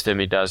system,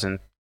 it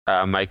doesn't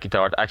make it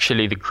hard.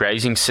 Actually, the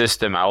grazing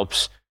system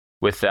helps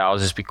with the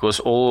houses,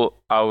 because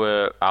all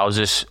our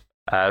houses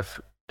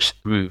have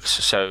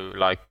roofs, so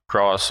like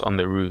grass on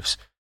the roofs,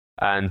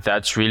 and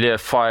that's really a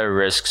fire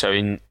risk. So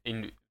in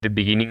the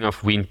beginning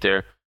of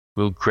winter,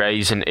 we'll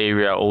graze an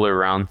area all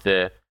around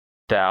the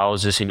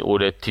houses in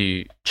order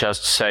to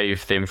just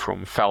save them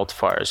from veld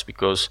fires,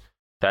 because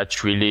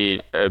that's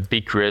really a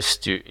big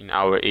risk in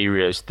our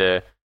areas,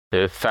 the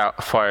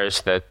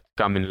fires that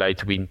come in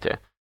late winter.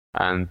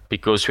 And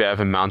because we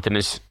have a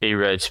mountainous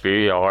area, it's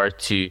very hard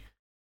to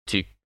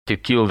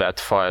kill that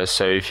fire.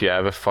 So if you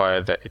have a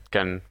fire, that it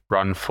can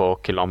run for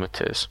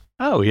kilometers.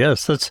 Oh,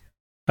 yes, that's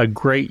a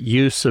great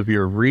use of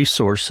your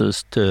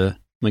resources to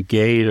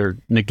negate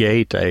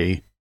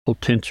a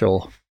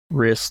potential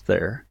risk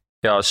there.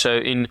 Yeah, so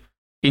in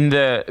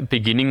the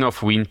beginning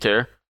of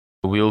winter,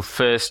 we'll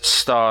first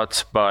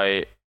start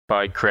by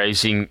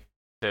grazing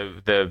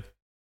the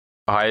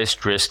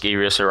highest risk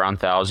areas around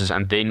the houses,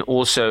 and then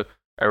also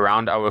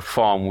around our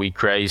farm we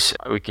graze,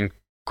 we can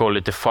call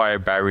it a fire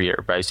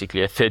barrier,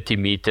 basically a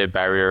 30-meter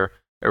barrier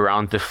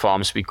around the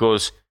farms,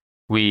 because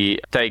we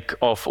take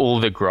off all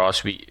the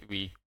grass.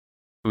 We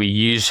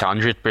use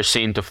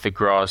 100% of the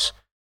grass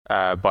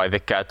by the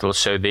cattle,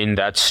 so then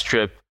that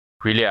strip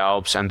really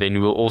helps. And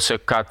then we'll also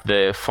cut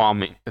the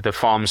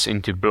farms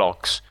into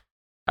blocks,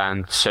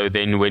 and so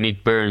then when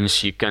it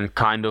burns, you can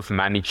kind of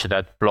manage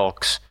that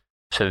blocks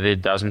so that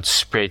it doesn't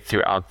spread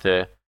throughout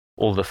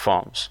all the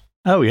farms.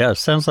 Oh yeah,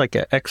 sounds like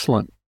an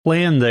excellent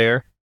plan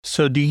there.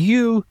 So do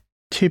you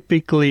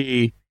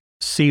typically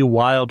see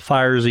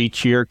wildfires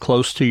each year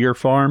close to your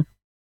farm,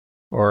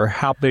 or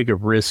how big a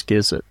risk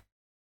is it?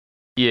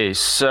 Yes,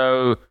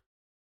 so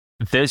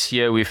this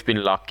year we've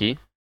been lucky.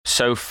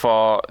 So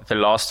far, the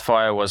last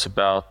fire was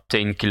about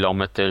 10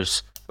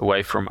 kilometers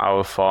away from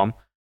our farm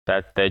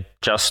that they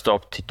just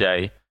stopped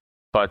today.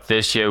 But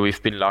this year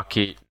we've been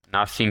lucky,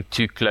 nothing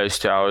too close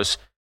to ours.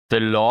 The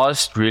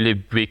last really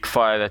big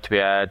fire that we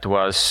had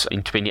was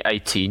in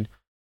 2018,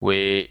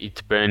 where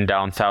it burned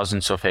down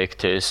thousands of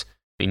hectares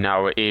in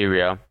our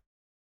area.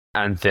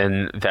 And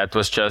then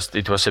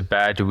it was a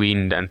bad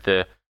wind, and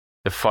the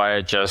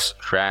fire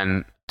just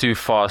ran too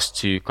fast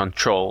to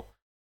control.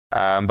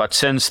 But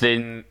since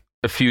then,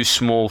 a few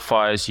small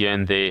fires here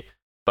and there,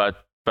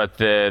 but but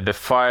the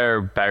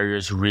fire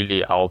barriers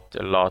really helped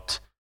a lot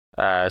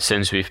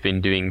since we've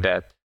been doing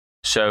that.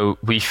 So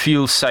we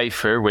feel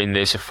safer when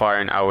there's a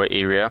fire in our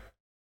area.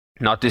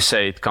 Not to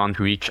say it can't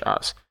reach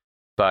us,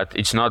 but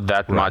it's not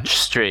that much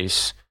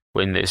stress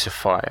when there's a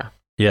fire.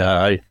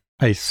 Yeah,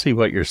 I see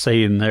what you're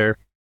saying there.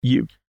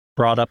 You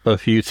brought up a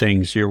few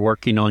things. You're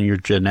working on your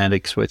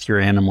genetics with your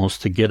animals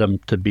to get them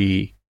to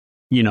be,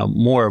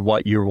 more of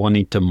what you're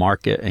wanting to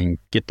market and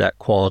get that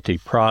quality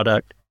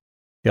product.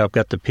 I've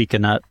got the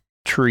pecan nut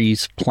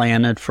trees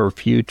planted for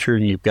future,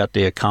 and you've got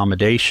the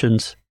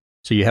accommodations.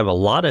 So you have a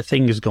lot of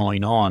things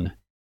going on.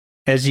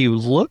 As you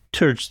look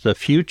towards the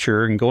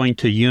future and going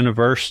to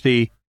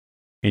university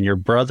and your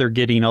brother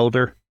getting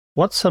older,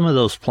 what's some of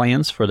those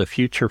plans for the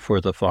future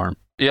for the farm?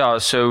 Yeah,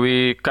 so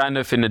we're kind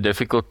of in a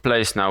difficult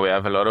place now. We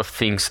have a lot of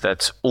things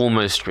that's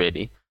almost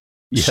ready.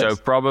 Yes. So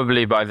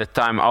probably by the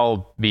time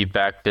I'll be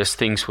back, these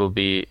things will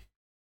be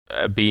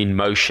in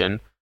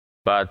motion.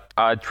 But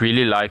I'd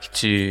really like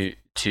to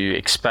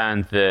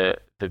expand the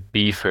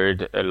beef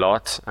herd a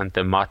lot, and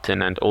the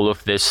mutton and all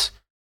of this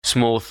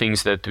small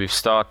things that we've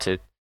started,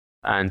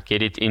 and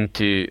get it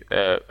into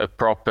a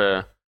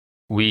proper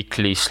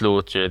weekly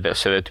slaughter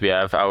so that we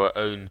have our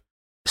own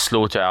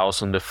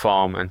slaughterhouse on the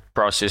farm and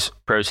process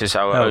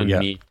our own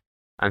meat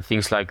and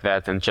things like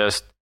that. And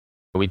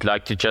we'd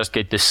like to just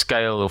get the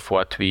scale of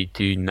what we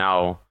do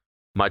now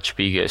much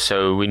bigger.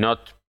 So we're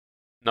not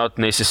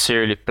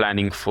necessarily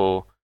planning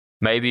for,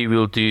 maybe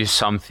we'll do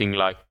something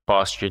like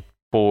pastured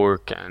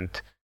pork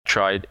and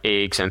tried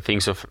eggs and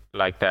things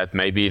like that.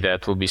 Maybe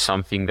that will be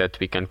something that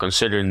we can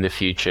consider in the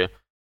future.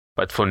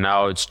 But for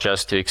now, it's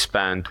just to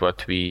expand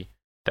what we've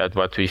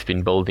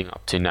been building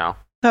up to now.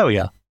 Oh,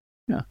 yeah.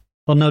 Yeah.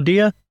 Well,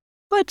 Naudé,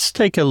 let's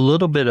take a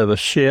little bit of a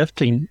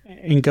shift and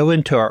go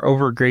into our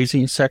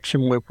overgrazing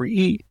section where we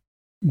eat.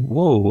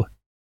 Whoa,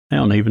 I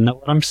don't even know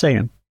what I'm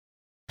saying.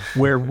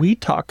 Where we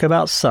talk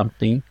about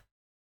something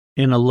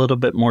in a little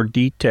bit more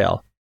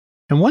detail.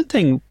 And one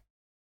thing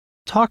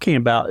talking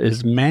about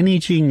is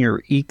managing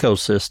your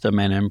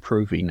ecosystem and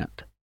improving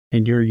it.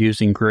 And you're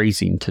using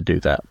grazing to do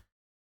that.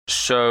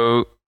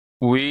 So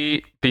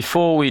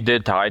before we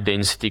did high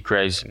density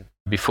grazing,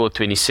 before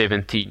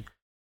 2017,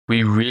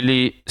 we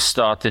really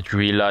started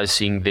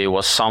realizing there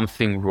was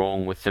something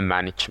wrong with the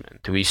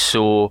management. We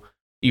saw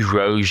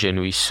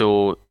erosion, we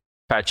saw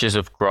patches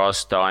of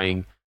grass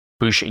dying,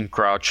 bush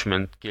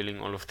encroachment, killing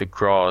all of the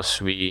grass.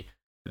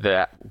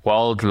 The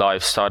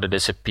wildlife started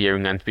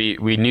disappearing, and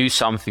we knew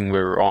something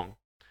were wrong.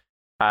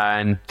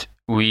 And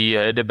we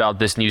heard about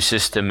this new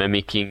system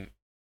mimicking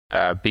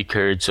big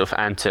herds of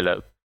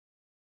antelope.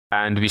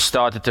 And we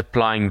started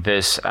applying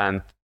this,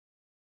 and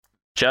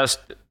just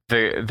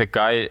the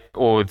guy,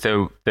 or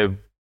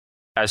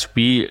as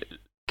we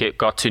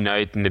got to know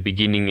it in the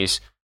beginning,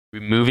 is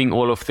removing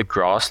all of the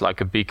grass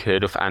like a big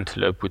herd of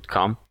antelope would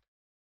come,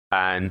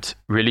 and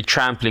really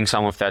trampling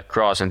some of that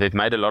grass. And it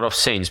made a lot of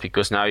sense,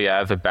 because now you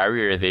have a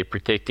barrier there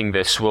protecting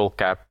the soil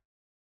cap,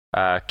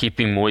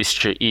 keeping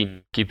moisture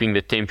in, keeping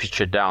the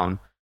temperature down.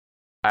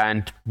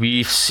 And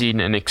we've seen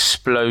an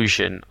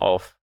explosion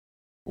of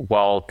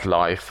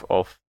wildlife,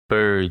 of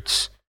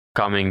birds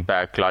coming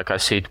back. Like I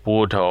said,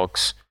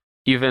 warthogs,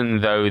 even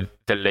though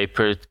the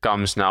leopard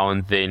comes now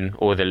and then,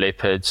 or the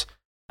leopards,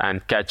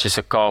 and catches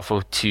a calf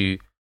or two,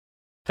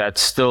 that's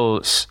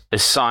still a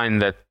sign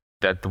that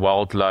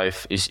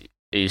wildlife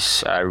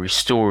is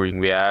restoring.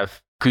 We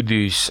have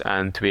kudus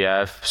and we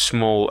have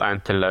small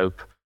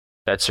antelope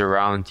that's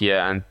around here,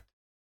 and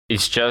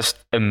it's just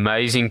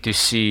amazing to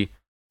see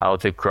how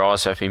the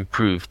grass have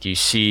improved. You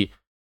see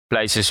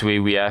places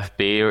where we have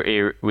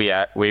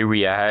where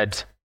we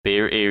had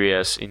bare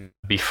areas in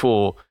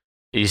before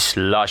is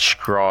lush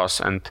grass,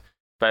 and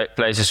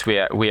places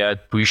where we had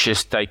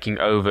bushes taking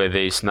over,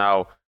 there's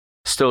now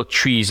still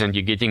trees, and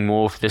you're getting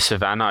more of the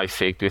savanna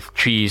effect with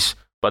trees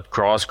but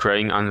grass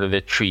growing under the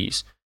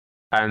trees.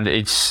 And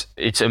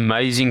it's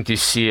amazing to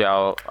see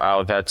how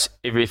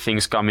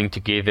everything's coming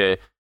together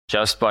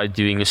just by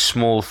doing a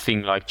small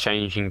thing like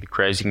changing the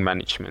grazing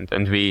management.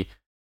 And we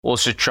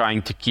also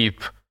trying to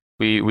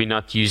we're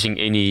not using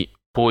any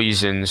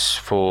poisons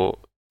for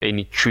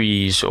any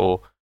trees,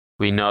 or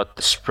we're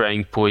not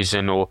spraying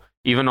poison, or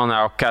even on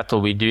our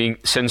cattle, we're doing,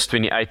 since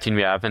 2018,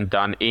 we haven't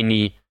done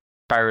any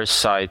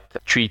parasite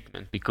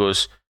treatment,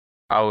 because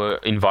our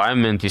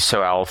environment is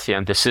so healthy,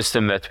 and the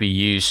system that we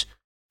use,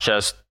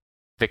 just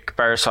the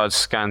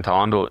parasites can't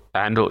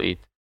handle it.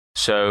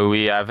 So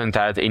we haven't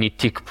had any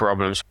tick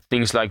problems,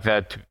 things like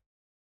that.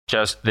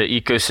 Just the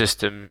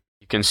ecosystem,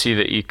 you can see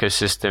the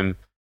ecosystem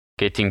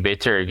getting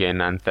better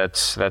again, and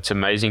that's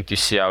amazing to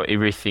see how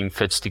everything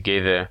fits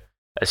together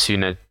as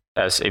soon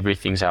as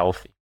everything's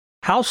healthy.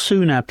 How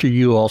soon after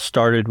you all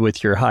started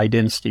with your high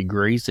density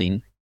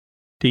grazing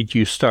did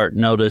you start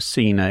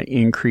noticing an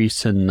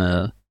increase in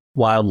the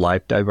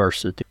wildlife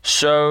diversity?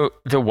 So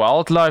the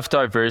wildlife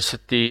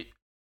diversity,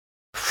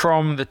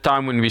 from the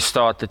time when we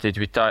started it,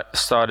 we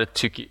started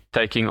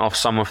taking off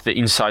some of the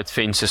inside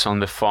fences on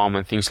the farm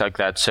and things like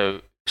that.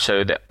 So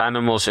the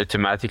animals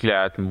automatically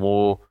had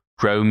more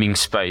roaming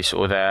space,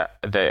 or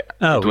it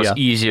was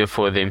easier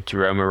for them to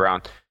roam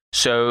around.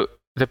 So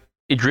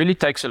it really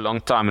takes a long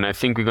time, and I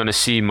think we're going to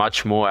see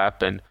much more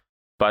happen.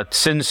 But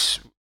since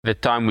the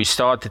time we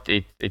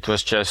started it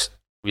was just,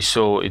 we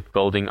saw it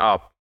building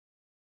up.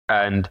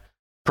 And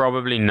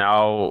probably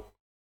now,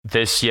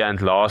 this year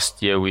and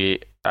last year,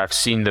 we have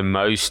seen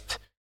the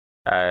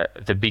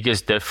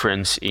biggest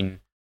difference in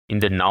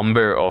the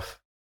number of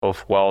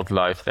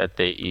wildlife that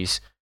there is.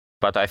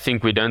 But I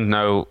think we don't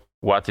know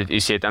what it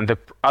is yet. And the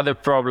other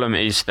problem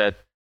is that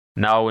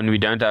now, when we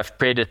don't have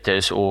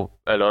predators or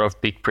a lot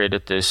of big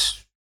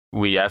predators,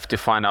 we have to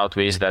find out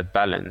where's that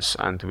balance,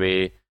 and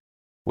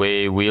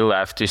where we'll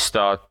have to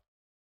start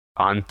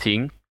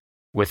hunting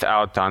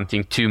without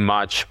hunting too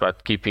much,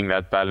 but keeping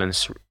that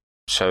balance.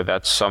 So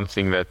that's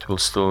something that we'll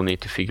still need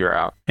to figure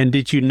out. And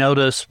did you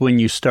notice when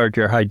you start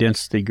your high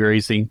density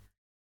grazing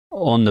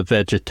on the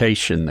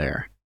vegetation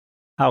there?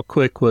 How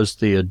quick was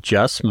the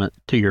adjustment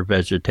to your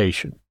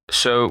vegetation?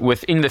 So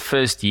within the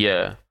first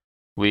year,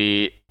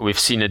 we've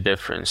seen a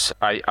difference.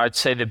 I'd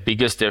say the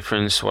biggest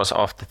difference was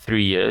after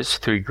 3 years,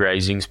 3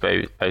 grazings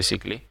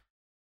basically.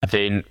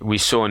 Then we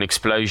saw an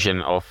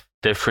explosion of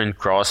different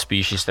grass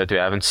species that we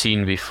haven't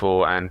seen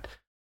before, and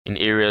in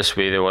areas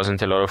where there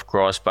wasn't a lot of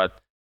grass.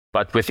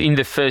 But within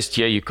the first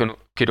year, you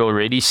could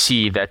already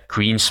see that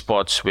green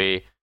spots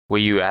where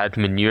you had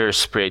manure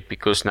spread,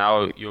 because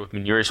now your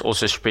manure is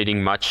also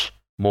spreading much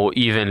more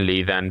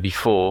evenly than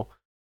before.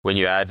 When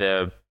you had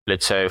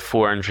let's say a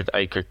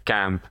 400-acre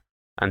camp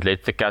and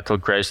let the cattle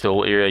graze the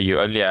whole area, you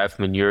only have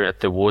manure at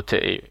the water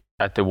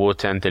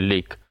and the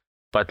lick.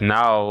 But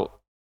now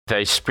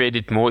they spread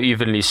it more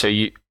evenly. So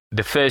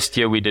the first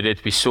year we did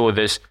it, we saw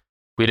this.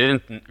 We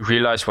didn't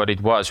realize what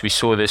it was. We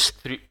saw this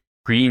 3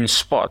 green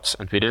spots,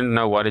 and we didn't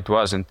know what it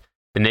was. And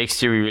the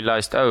next year we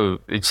realized, oh,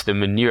 it's the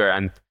manure.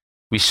 And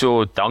we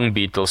saw dung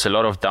beetles, a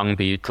lot of dung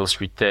beetles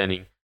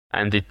returning.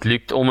 And it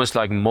looked almost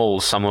like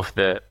moles, some of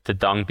the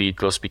dung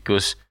beetles,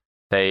 because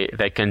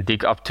they can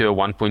dig up to a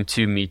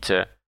 1.2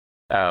 meter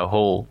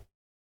hole.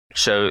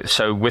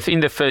 So within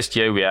the first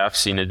year, we have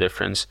seen a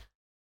difference.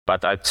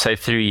 But I'd say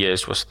 3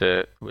 years was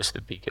the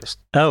biggest.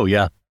 Oh,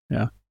 yeah.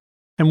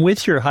 And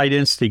with your high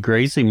density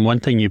grazing, one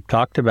thing you've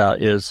talked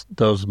about is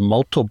those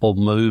multiple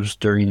moves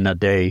during the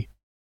day.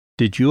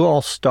 Did you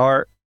all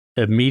start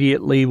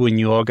immediately when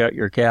you all got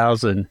your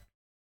cows in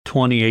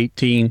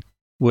 2018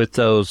 with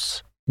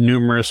those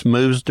numerous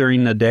moves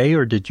during the day,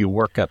 or did you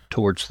work up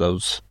towards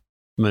those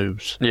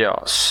moves? Yeah,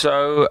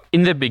 so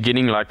in the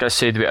beginning, like I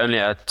said, we only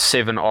had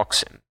 7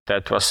 oxen.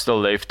 That was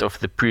still left of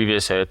the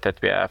previous herd that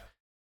we have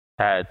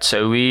had.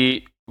 So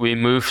we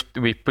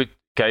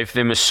gave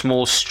them a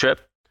small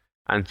strip,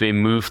 and we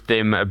moved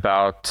them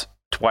about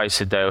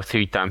twice a day or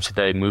 3 times a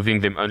day,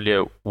 moving them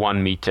only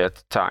 1 meter at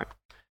a time.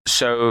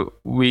 So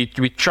we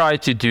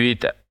tried to do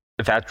it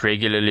that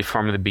regularly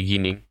from the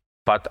beginning,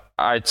 but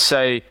I'd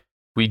say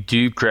we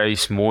do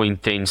graze more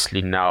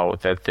intensely now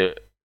that the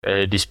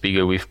herd is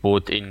bigger. We've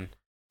brought in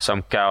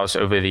some cows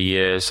over the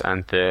years,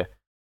 and the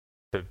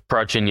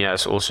progeny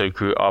has also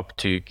grew up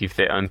to give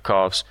their own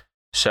calves.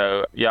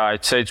 So yeah,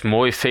 I'd say it's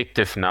more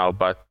effective now,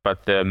 but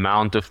the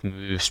amount of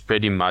moves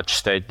pretty much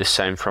stayed the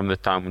same from the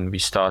time when we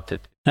started.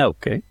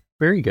 Okay,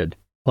 very good.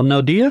 Well,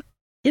 Naudé,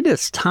 it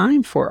is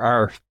time for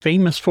our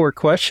famous 4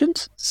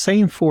 questions.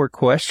 Same 4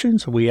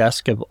 questions we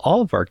ask of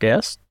all of our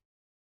guests.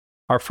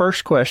 Our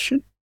first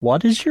question: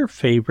 what is your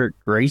favorite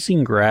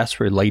grazing grass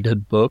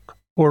related book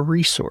or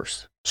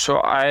resource?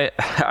 So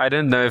I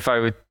don't know if I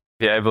would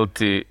be able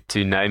to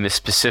name a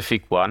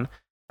specific one,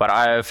 but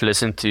I have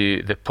listened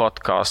to the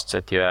podcasts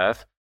that you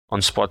have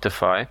on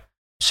Spotify.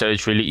 So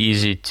it's really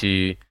easy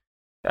to,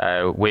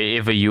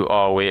 wherever you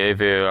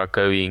are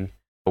going,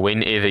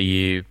 whenever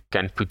you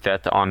can put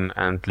that on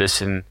and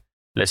listen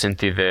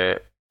to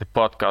the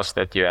podcast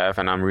that you have.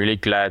 And I'm really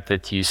glad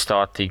that you're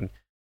starting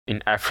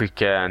in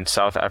Africa and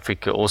South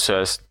Africa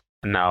also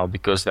now,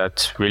 because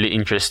that's really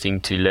interesting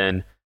to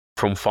learn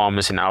from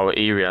farmers in our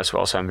area as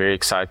well. So I'm very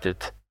excited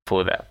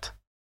for that.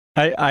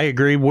 I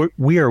agree.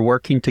 We are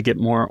working to get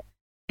more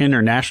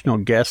international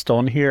guests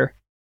on here.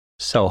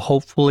 So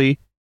hopefully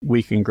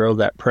we can grow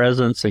that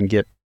presence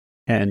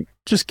and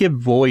just give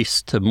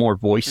voice to more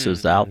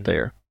voices out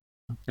there.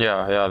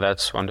 Yeah,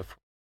 that's wonderful.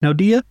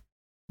 Naudé,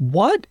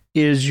 what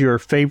is your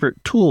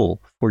favorite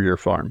tool for your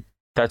farm?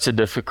 That's a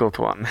difficult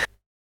one.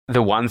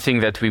 The one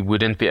thing that we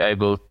wouldn't be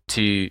able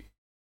to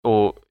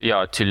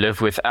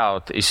live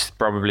without is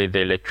probably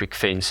the electric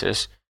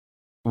fences.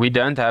 We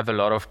don't have a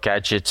lot of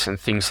gadgets and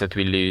things that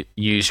we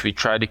use. We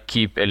try to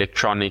keep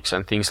electronics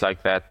and things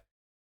like that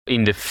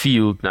in the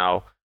field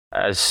now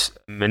as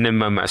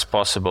minimum as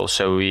possible.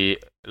 So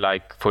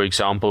for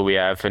example, we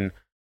have an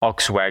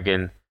ox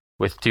wagon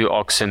with 2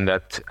 oxen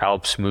that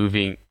helps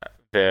moving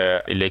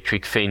the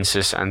electric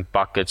fences and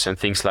buckets and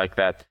things like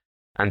that.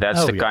 And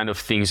that's kind of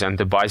things. And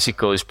the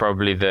bicycle is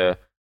probably the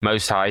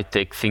most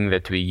high-tech thing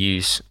that we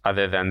use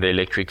other than the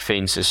electric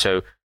fences.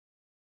 So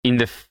in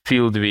the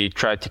field, we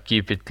try to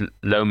keep it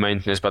low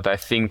maintenance, but I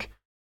think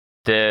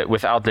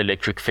without the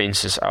electric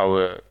fences,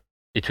 our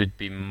it would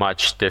be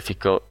much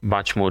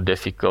more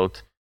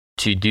difficult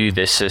to do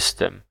this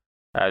system.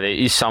 There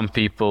is some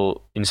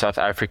people in South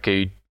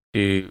Africa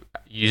who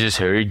uses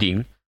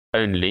herding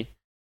only,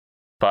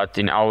 but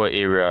in our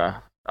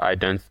area, I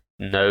don't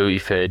know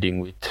if herding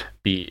would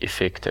be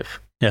effective.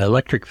 Yeah,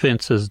 electric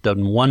fence has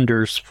done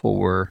wonders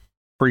for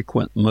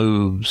frequent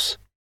moves.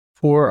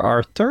 For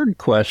our third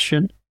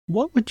question,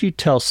 what would you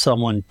tell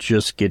someone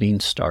just getting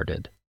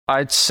started?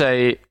 I'd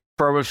say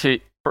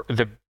probably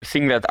the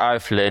thing that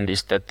I've learned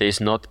is that there's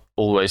not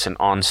always an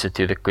answer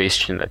to the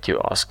question that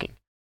you're asking.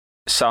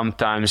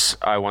 Sometimes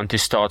I want to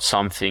start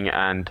something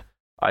and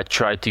I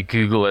try to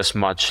Google as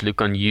much,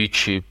 look on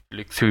YouTube,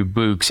 look through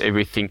books,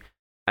 everything,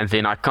 and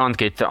then I can't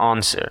get the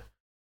answer.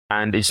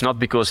 And it's not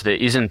because there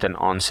isn't an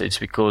answer, it's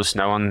because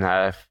no one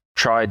have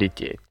tried it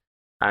yet.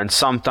 And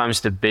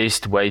sometimes the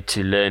best way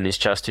to learn is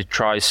just to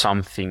try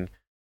something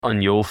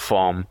on your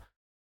farm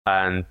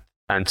and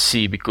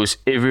see, because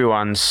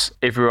everyone's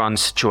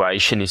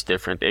situation is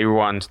different.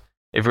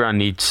 Everyone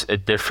needs a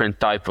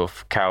different type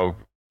of cow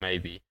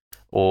maybe,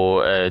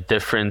 or a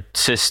different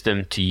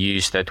system to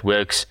use that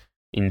works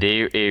in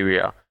their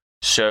area.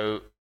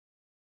 So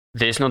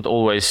there's not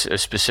always a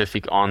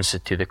specific answer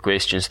to the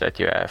questions that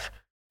you have.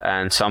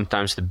 And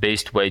sometimes the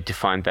best way to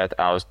find that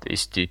out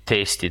is to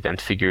test it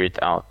and figure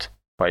it out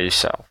by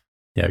yourself.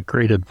 Yeah,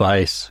 great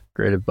advice.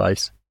 Great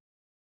advice.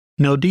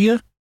 Naudé,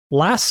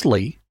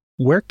 lastly,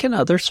 where can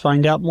others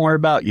find out more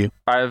about you?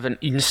 I have an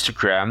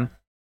Instagram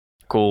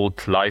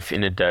called Life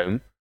in a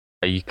Dome.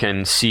 You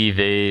can see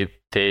there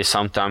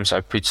sometimes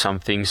I put some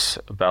things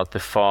about the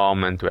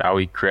farm and how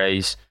we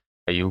graze.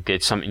 You'll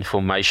get some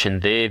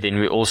information there. Then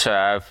we also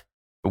have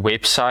a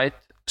website,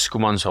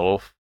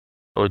 Schoemanshof,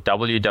 or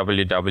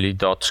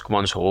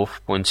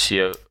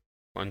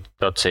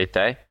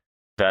www.schoemanshof.co.za.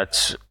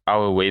 That's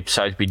our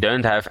website. We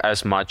don't have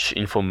as much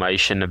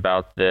information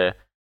about the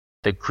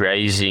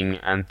grazing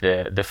and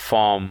the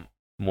farm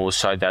more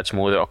side. That's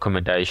more the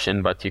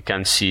accommodation, but you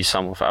can see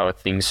some of our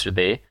things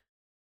there.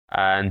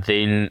 And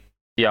then,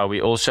 yeah,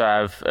 we also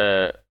have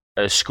a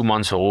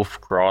Schoemanshof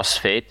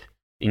grass-fed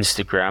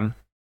Instagram.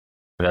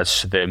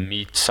 That's the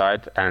meat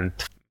side, and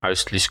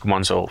mostly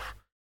Schoemanshof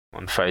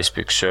on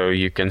Facebook. So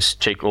you can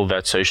check all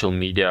that social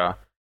media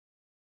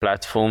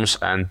platforms,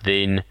 and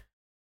then,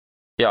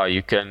 yeah,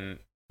 you can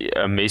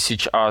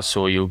message us,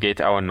 or you'll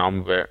get our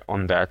number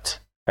on that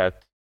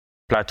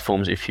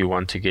platforms if you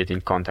want to get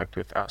in contact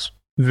with us.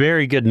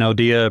 Very good,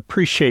 Naudé.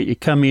 Appreciate you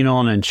coming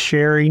on and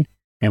sharing,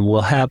 and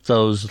we'll have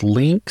those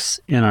links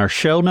in our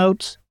show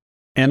notes.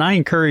 And I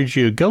encourage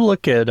you, go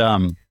look at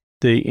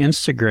the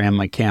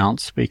Instagram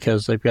accounts,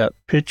 because they've got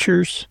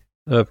pictures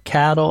of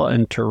cattle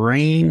and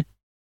terrain,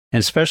 and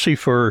especially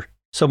for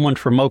someone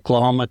from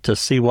Oklahoma to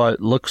see what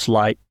it looks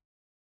like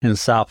in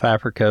South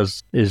Africa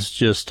is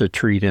just a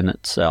treat in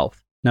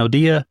itself.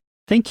 Naudé,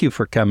 thank you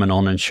for coming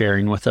on and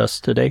sharing with us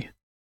today.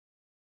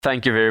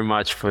 Thank you very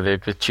much for the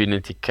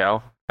opportunity,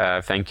 Cal.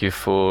 Thank you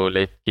for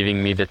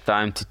giving me the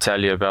time to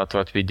tell you about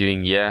what we're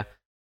doing here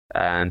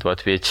and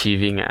what we're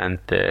achieving, and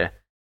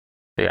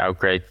how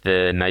great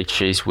the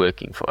nature is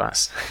working for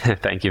us.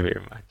 Thank you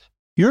very much.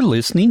 You're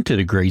listening to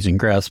the Grazing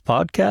Grass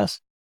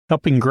Podcast,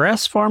 helping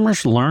grass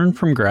farmers learn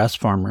from grass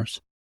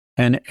farmers.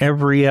 And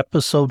every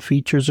episode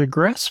features a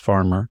grass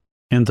farmer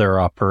and their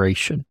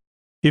operation.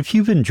 If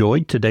you've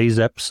enjoyed today's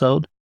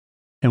episode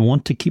and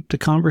want to keep the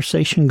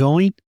conversation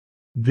going,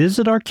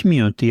 visit our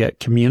community at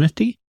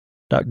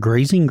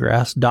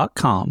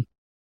community.grazinggrass.com.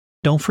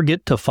 Don't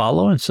forget to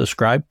follow and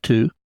subscribe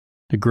to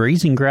the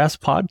Grazing Grass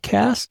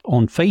Podcast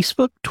on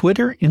Facebook,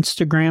 Twitter,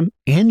 Instagram,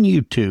 and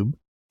YouTube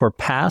for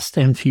past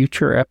and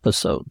future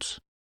episodes.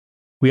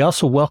 We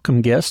also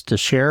welcome guests to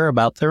share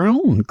about their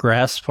own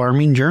grass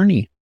farming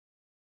journey.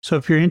 So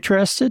if you're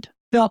interested,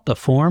 fill out the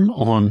form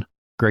on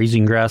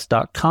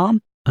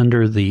grazinggrass.com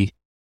under the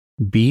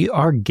Be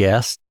Our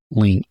Guest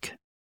link.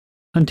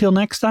 Until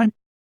next time,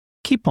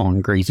 keep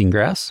on grazing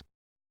grass.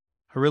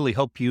 I really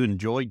hope you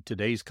enjoyed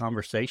today's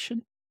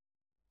conversation.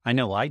 I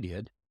know I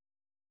did.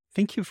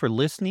 Thank you for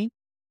listening.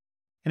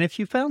 And if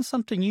you found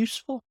something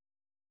useful,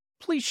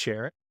 please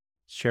share it.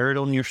 Share it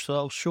on your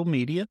social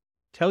media.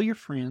 Tell your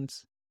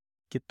friends.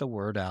 Get the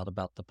word out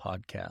about the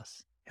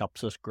podcast.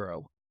 Helps us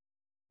grow.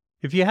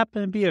 If you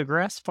happen to be a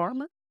grass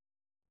farmer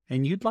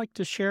and you'd like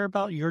to share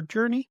about your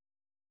journey,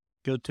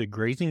 go to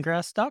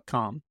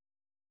grazinggrass.com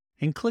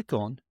and click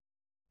on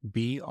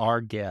Be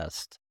Our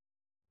Guest.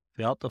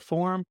 Fill out the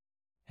form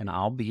and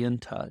I'll be in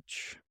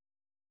touch.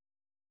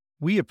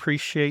 We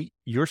appreciate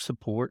your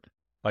support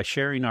by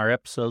sharing our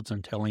episodes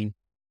and telling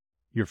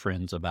your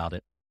friends about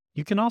it.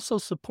 You can also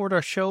support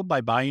our show by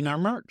buying our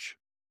merch.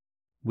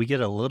 We get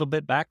a little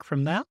bit back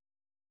from that.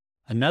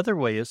 Another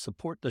way to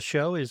support the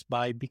show is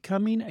by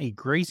becoming a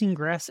Grazing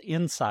Grass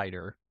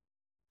Insider.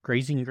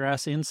 Grazing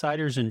Grass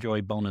Insiders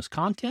enjoy bonus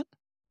content,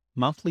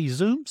 monthly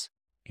Zooms,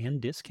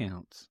 and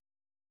discounts.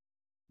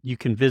 You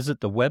can visit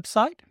the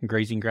website,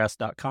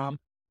 grazinggrass.com,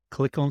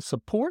 click on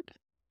support,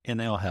 and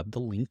they'll have the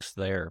links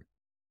there.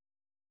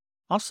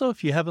 Also,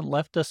 if you haven't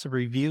left us a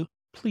review,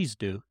 please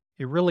do.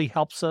 It really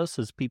helps us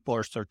as people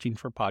are searching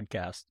for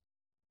podcasts.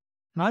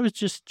 And I was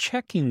just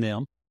checking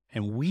them,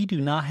 and we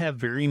do not have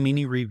very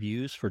many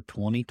reviews for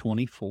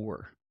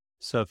 2024.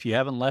 So if you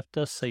haven't left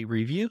us a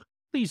review,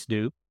 please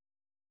do.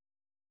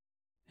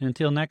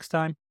 Until next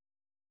time,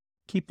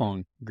 keep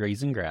on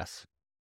grazing grass.